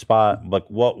fired on the spot. Like,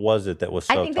 what was it that was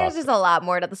so? I think there's just a lot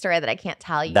more to the story that I can't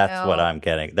tell you. That's what I'm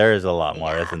getting. There is a lot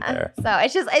more, isn't there? So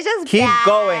it's just keep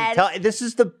bad. going. This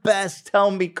is the best.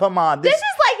 Tell me, come on. This is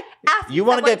like. You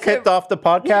want to get kicked off the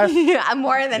podcast? Yeah, I'm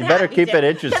more than happy. You better keep it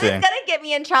interesting. It's gonna get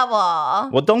me in trouble.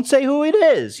 Well, don't say who it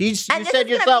is. You said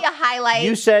yourself. Be a highlight.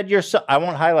 You said yourself. I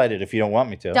won't highlight it if you don't want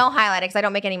me to. Don't highlight it because I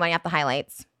don't make any money off the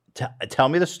highlights. Tell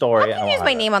me the story. I can use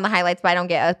my name on the highlights, but I don't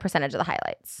get a percentage of the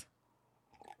highlights.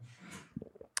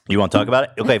 You want to talk about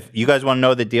it? Okay, you guys want to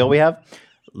know the deal we have?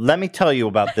 Let me tell you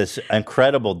about this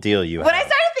incredible deal you have. When I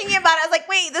started thinking about it, I was like,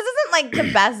 wait, this isn't like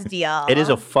the best deal. It is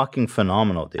a fucking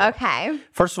phenomenal deal. Okay.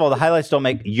 First of all, the highlights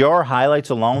your highlights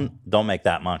alone don't make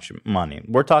that much money.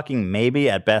 We're talking maybe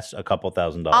at best a couple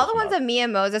 $1,000s. All the ones of me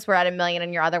and Moses were at $1 million,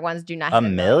 and your other ones do not hit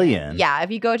 $1 million? Yeah, if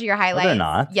you go to your highlights. No, they're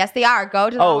not. Yes, they are. Go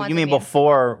to the ones you mean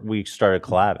before we started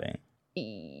collabing?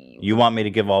 You want me to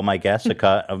give all my guests a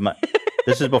cut of my...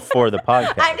 This is before the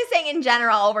podcast. I'm just saying in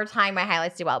general, over time, my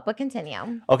highlights do well, but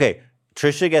continue. Okay.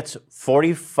 Trisha gets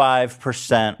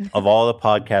 45% of all the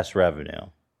podcast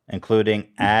revenue, including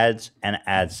ads and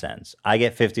AdSense. I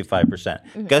get 55%.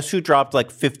 Mm-hmm. Guess who dropped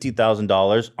like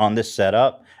 $50,000 on this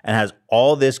setup and has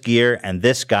all this gear and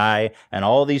this guy and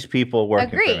all these people working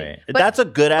for me? That's a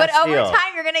good ass deal. But over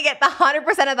time, you're going to get the 100%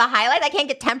 of the highlights. I can't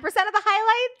get 10% of the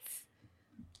highlights.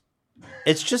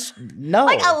 It's just no.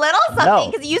 Like a little something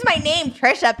because you use my name,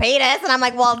 Trisha Paytas, and I'm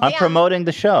like, well, damn. I'm promoting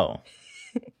the show.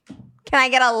 Can I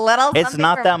get a little something? It's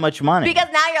not that much money. Because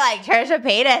now you're like, Trisha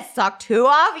Paytas suck two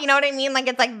off. You know what I mean? Like,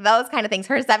 it's like those kind of things.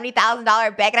 Her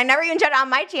 $70,000 bag. And I never even showed it on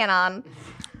my channel.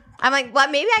 I'm like, well,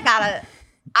 maybe I gotta.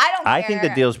 I don't care. I think the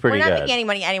deal's pretty good. We're not making any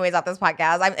money anyways off this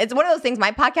podcast. It's one of those things.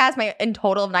 My podcast, in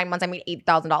total of 9 months, I made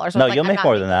 $8,000. So no, you'll make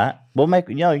more than that. We'll make,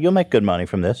 you'll make good money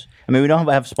from this. I mean, we don't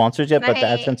have sponsors yet, but the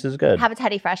AdSense is good. Have a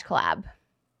Teddy Fresh collab.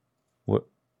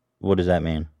 What does that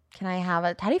mean? Can I have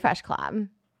a Teddy Fresh collab?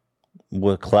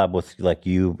 What collab with like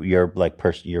your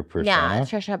persona? Yeah,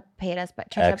 Trisha Paytas, but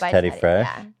Trisha by Teddy Fresh.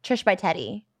 Yeah, Trish by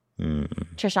Teddy.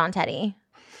 Trish on Teddy.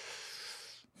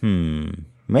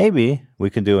 Maybe we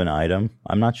could do an item.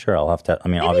 I'm not sure. I'll have to. I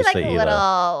mean, maybe obviously,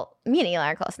 like me and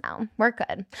Eli are close now. We're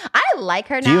good. I like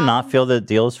her now. Do you not feel the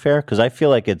deal is fair? Because I feel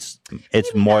like it's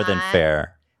more than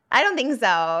fair. I don't think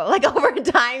so. Like over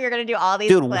time, you're gonna do all these.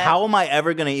 Dude, clips. how am I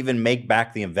ever gonna even make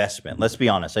back the investment? Let's be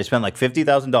honest. I spent like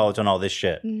 $50,000 on all this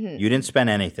shit. Mm-hmm. You didn't spend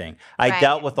anything. I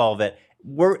dealt with all of it.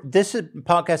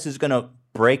 Podcast is gonna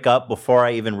break up before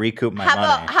I even recoup my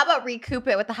money. How about recoup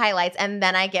it with the highlights, and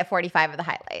then I get 45 of the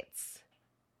highlights.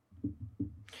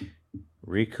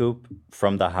 Recoup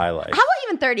from the highlights. How about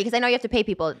even 30? Because I know you have to pay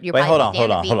people. Wait, hold on.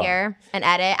 Here and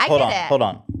edit. I get it. Hold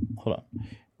on.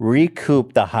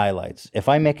 recoup the highlights. If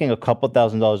I'm making a couple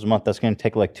 $1,000s a month, that's going to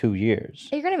take like 2 years.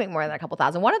 You're gonna make more than a couple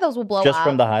thousand. One of those will blow Just up.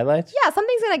 from the highlights? Yeah,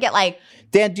 something's gonna get like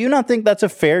Dan, do you not think that's a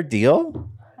fair deal?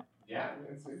 Yeah,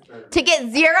 it's fair. to get 0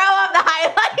 of the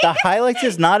highlights. The highlights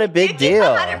is not a big You keep deal.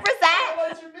 100%.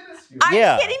 Highlights are minuscule. Are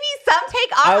Yeah. you kidding me? Some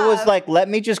take off. I was like, let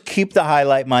me just keep the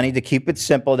highlight money to keep it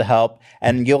simple to help,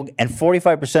 and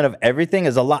 45% of everything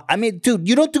is a lot. I mean, dude,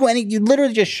 you don't do any. You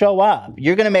literally just show up.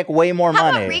 You're gonna make way more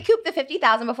how money. about recoup the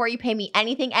 50,000 before you pay me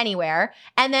anything anywhere,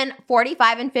 and then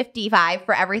 45 and 55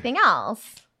 for everything else.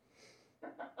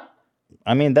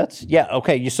 I mean, that's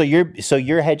okay. So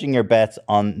you're hedging your bets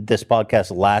on this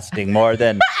podcast lasting more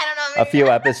than I don't know. a few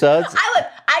episodes.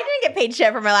 I didn't get paid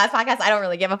shit for my last podcast. I don't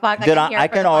really give a fuck. Dude, I'm here I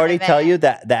for can the fun already of tell it. you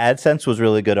that the AdSense was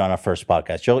really good on our first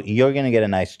podcast. You're gonna get a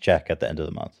nice check at the end of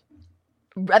the month.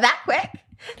 That quick.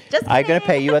 Just I'm gonna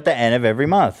pay you at the end of every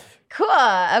month. Cool.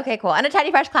 Okay, cool. And a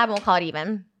Teddy Fresh collab, and we'll call it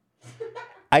even.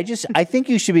 I think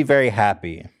you should be very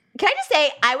happy. Can I just say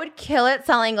I would kill it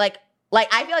selling like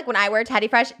I feel like when I wear Teddy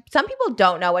Fresh, some people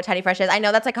don't know what Teddy Fresh is. I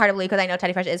know that's like hard to believe because I know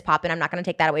Teddy Fresh is poppin'. I'm not going to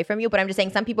take that away from you, but I'm just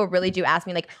saying some people really do ask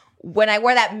me like when I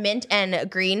wear that mint and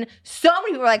green, so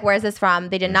many people were like, "Where's this from?"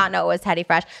 They did not know it was Teddy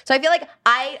Fresh. So I feel like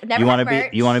I never You want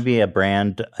had to merch. be a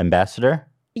brand ambassador?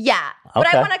 Yeah, but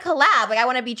Okay. I want to collab. Like I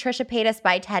want to be Trisha Paytas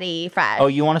by Teddy Fresh. Oh,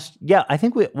 you want to? Yeah, I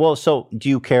think we. Well, so do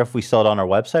you care if we sell it on our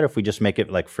website or if we just make it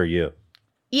like for you?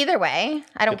 Either way,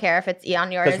 I don't care if it's on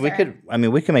yours. Because we could. I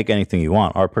mean, we can make anything you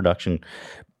want. Our production,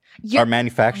 our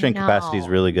manufacturing capacity is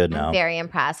really good now. I'm very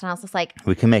impressed, and I was just like,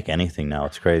 We can make anything now.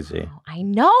 It's crazy. I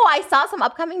know. I saw some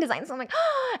upcoming designs. So I'm like,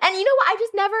 and you know what? I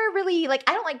just never really like.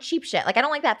 I don't like cheap shit. Like I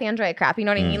don't like that Fandroid crap. You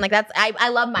know what I mean? Like that's. I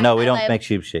love mine. No, we don't make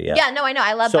cheap shit yet. Yeah, no, I know.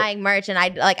 I love So- buying merch, and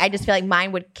I just feel like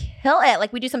mine would kill it.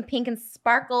 Like we do some pink and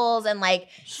sparkles and like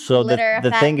So glitter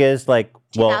the thing is, like,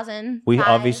 well, 2005. we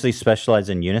obviously specialize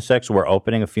in unisex. We're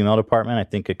opening a female department. I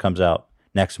think it comes out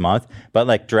next month. But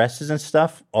like dresses and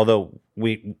stuff, although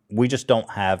we just don't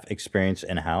have experience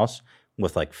in house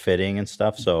with like fitting and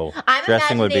stuff, so I'm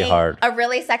dressing would be imagining hard. A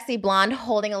really sexy blonde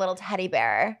holding a little teddy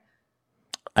bear.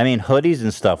 I mean, hoodies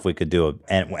and stuff we could do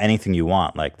and anything you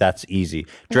want. Like that's easy.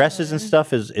 Dresses and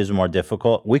stuff is more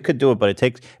difficult. We could do it, but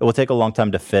it will take a long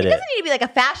time to fit It it. doesn't need to be like a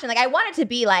fashion. Like I want it to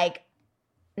be like.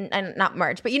 And not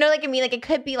merch, but you know, like I mean, like it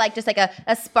could be like just like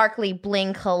a sparkly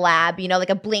bling collab, you know, like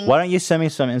a bling. Why don't you send me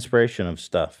some inspiration of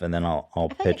stuff and then I'll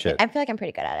pitch it. I feel like I'm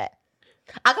pretty good at it.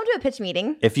 I'll come to a pitch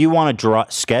meeting. If you want to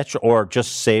sketch or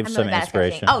just save I'm some really bad at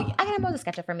sketching. inspiration. Oh, I can have Moses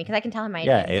sketch it for me because I can tell him my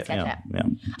yeah, idea and sketch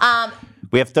it. yeah.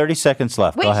 We have 30 seconds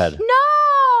left. Wait, Go ahead.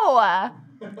 No.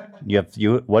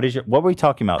 What were we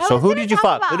talking about? I So was who gonna did you talk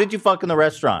fuck? about- Who did you fuck in the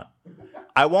restaurant?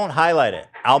 I won't highlight it.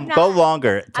 I'll go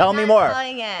longer. Tell me not more.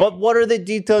 telling it. But what are the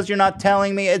details you're not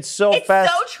telling me? It's so It's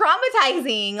fast. so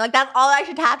traumatizing. Like that's all I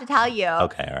should have to tell you.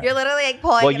 Okay, all right. You're literally like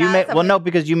pulling. well, it you out made of well, no, something.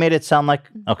 because you made it sound like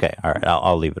okay. All right,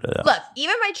 I'll leave it at that. Look,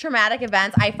 even my traumatic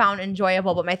events I found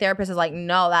enjoyable, but my therapist is like,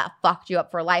 no, that fucked you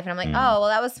up for life. And I'm like, oh, well,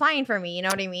 that was fine for me. You know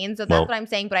what I mean? So that's Well- what I'm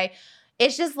saying. But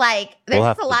it's just like, there's We'll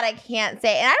just a have lot I can't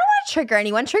say. And I don't want to trigger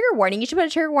anyone. Trigger warning. You should put a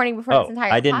trigger warning before this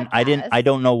entire podcast. I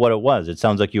don't know what it was. It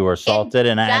sounds like you were assaulted,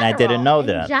 and I didn't know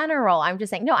that. In general, I'm just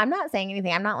saying, no, I'm not saying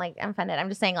anything. I'm not like offended. I'm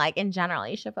just saying, like, in general,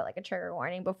 you should put like a trigger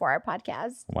warning before our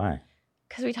podcast. Why?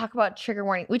 Because we talk about trigger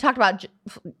warning. We talked about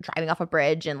driving off a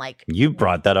bridge and like. You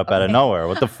brought that up out of nowhere.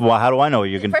 What the? How do I know what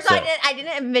you're gonna First of all, say? I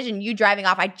didn't envision you driving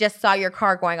off. I just saw your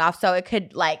car going off, so it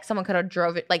could like someone could have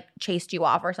drove it, like chased you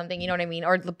off or something. You know what I mean?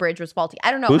 Or the bridge was faulty.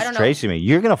 I don't know. Who's I don't know. chasing me?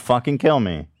 You're gonna fucking kill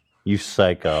me, you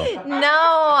psycho. No,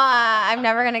 I'm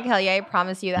never gonna kill you. I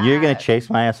promise you that. You're gonna chase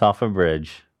my ass off a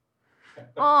bridge.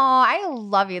 Oh, I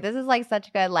love you. This is like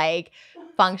such good like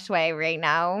feng shui right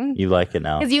now. You like it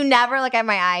now? Because you never look at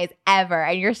my eyes ever,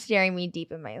 and you're staring me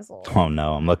deep in my soul. Oh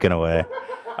no, I'm looking away.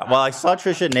 Well, I saw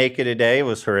Trisha naked today. It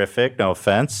was horrific. No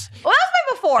offense. Well, that was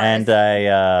my before. And was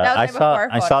I my saw before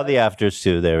I saw photos. the afters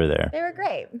too. They were there. they were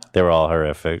great. They were all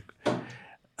horrific.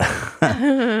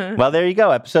 Well, there you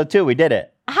go. Episode 2. We did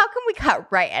it. How can we cut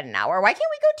right at an hour? Why can't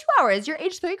we go 2 hours? Your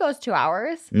H3 goes 2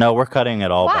 hours. No, we're cutting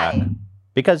it all Why? back.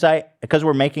 Because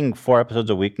we're making 4 episodes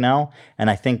a week now, and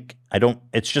I think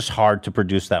it's just hard to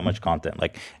produce that much content.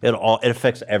 Like it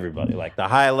affects everybody. Like the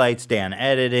highlights, Dan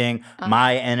editing,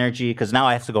 my energy, because now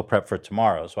I have to go prep for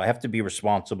tomorrow. So I have to be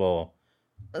responsible.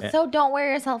 So don't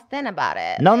wear yourself thin about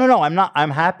it. No, I'm not.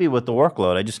 I'm happy with the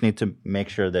workload. I just need to make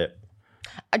sure that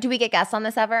Do we get guests on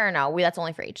this ever or no? That's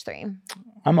only for H3.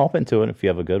 I'm open to it if you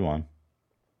have a good one.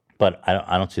 But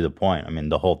I don't see the point. I mean,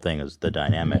 the whole thing is the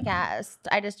dynamic. Yes.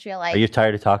 I just feel like Are you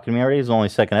tired of talking to me already? It's only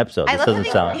second episode. I This love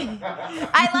doesn't having- sound.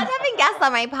 I love having guests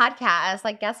on my podcast.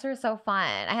 Like guests are so fun.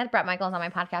 I had Brett Michaels on my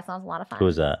podcast and that was a lot of fun. Who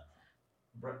was that?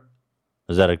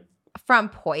 Is that a From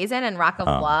Poison and Rock of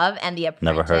Oh. Love and The Apprentice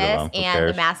Never heard of him. Who and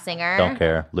cares? The Masked Singer. don't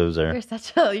care loser? You're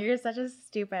such a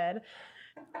stupid.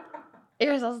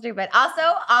 You're so stupid.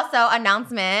 Also,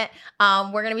 announcement.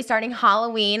 We're gonna be starting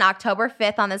Halloween October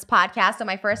 5th on this podcast. So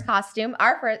my first costume,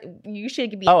 you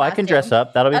should be. Oh, I can dress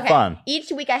up. That'll be Okay. fun.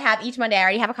 Each week each Monday, I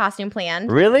already have a costume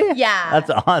planned. Really? Yeah.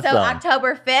 That's awesome. So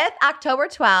October 5th, October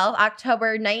 12th,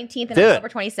 October 19th, and Dude, October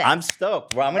 26th. I'm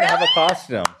stoked. Well, I'm gonna have a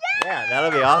costume. Yeah, that'll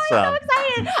be Oh, awesome. I'm so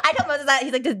excited. I told Moses that.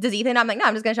 He's like, does Ethan? I'm like, no,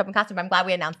 I'm just gonna show up in costume. I'm glad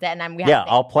we announced it, and we have Yeah, a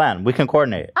thing. I'll plan. We can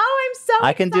coordinate. Oh, I'm so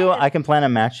excited. I can plan a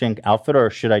matching outfit,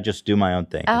 or should I just do my own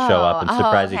thing and show up and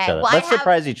surprise each okay. other? Well, Let's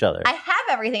surprise each other. I have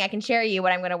everything. I can share you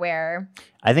what I'm gonna wear.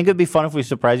 I think it'd be fun if we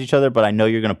surprise each other, but I know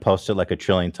you're gonna post it like a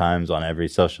trillion times on every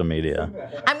social media. I'm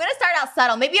gonna start out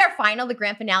subtle. Maybe our final, the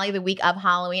grand finale, the week of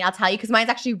Halloween. I'll tell you because mine's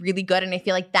actually really good, and I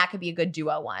feel like that could be a good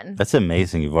duo one. That's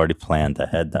amazing. You've already planned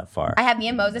ahead that far. I have me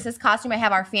and Moses' costume. I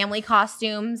have our family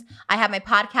costumes. I have my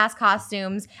podcast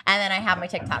costumes, and then I have my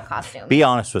TikTok costume. Be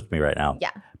honest with me right now.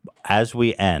 Yeah. As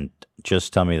we end,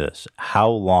 just tell me this. How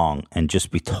long, and just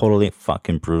be totally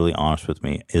fucking brutally honest with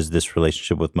me, is this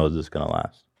relationship with Moses going to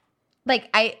last? Like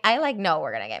I know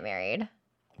we're gonna get married.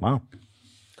 Wow.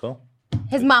 Cool.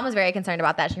 His mom was very concerned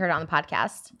about that. She heard it on the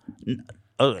podcast.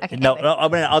 Oh, Okay, no, anyway. no, I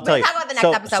mean, I'll tell you. talk about the next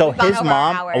episode. So We've gone his over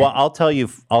our mom, hour. well, I'll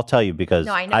tell you because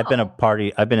No, I know. I've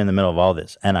been in the middle of all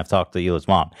this, and I've talked to Hila's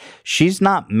mom. She's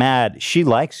not mad. She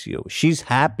likes you. She's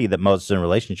happy that Moses is in a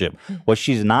relationship. What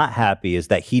she's not happy is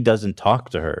that he doesn't talk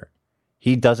to her.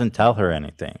 He doesn't tell her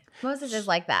anything. Moses is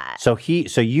like that. So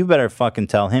you better fucking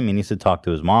tell him he needs to talk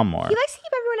to his mom more. He likes to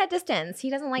keep everyone at distance.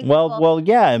 He doesn't like people. Well,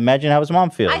 yeah. Imagine how his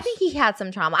mom feels. I think he had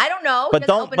some trauma. I don't know. He But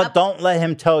doesn't open up. don't let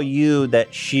him tell you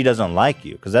that she doesn't like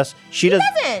you, because she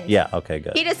doesn't. Yeah. Okay.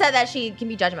 Good. He just said that she can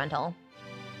be judgmental.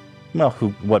 Well,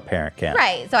 what parent can?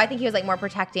 Right. So I think he was like more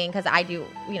protecting because I do,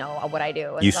 what I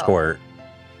do. and You so squirt.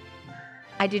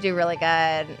 I do really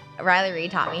good. Riley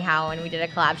Reid taught me how when we did a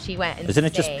collab. She went and Isn't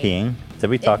it just stayed. peeing? Did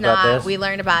we It's talk about not. this? We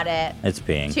learned about it. It's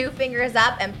peeing. 2 fingers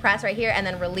up and press right here and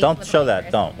then release. Don't with the show that.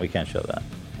 fingers. Don't. We can't show that.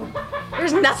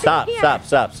 There's nothing Stop. here.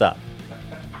 Stop.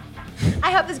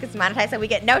 I hope this gets monetized so we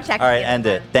get no check. All right, end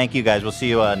it. Thank you guys. We'll see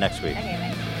you next week. Okay.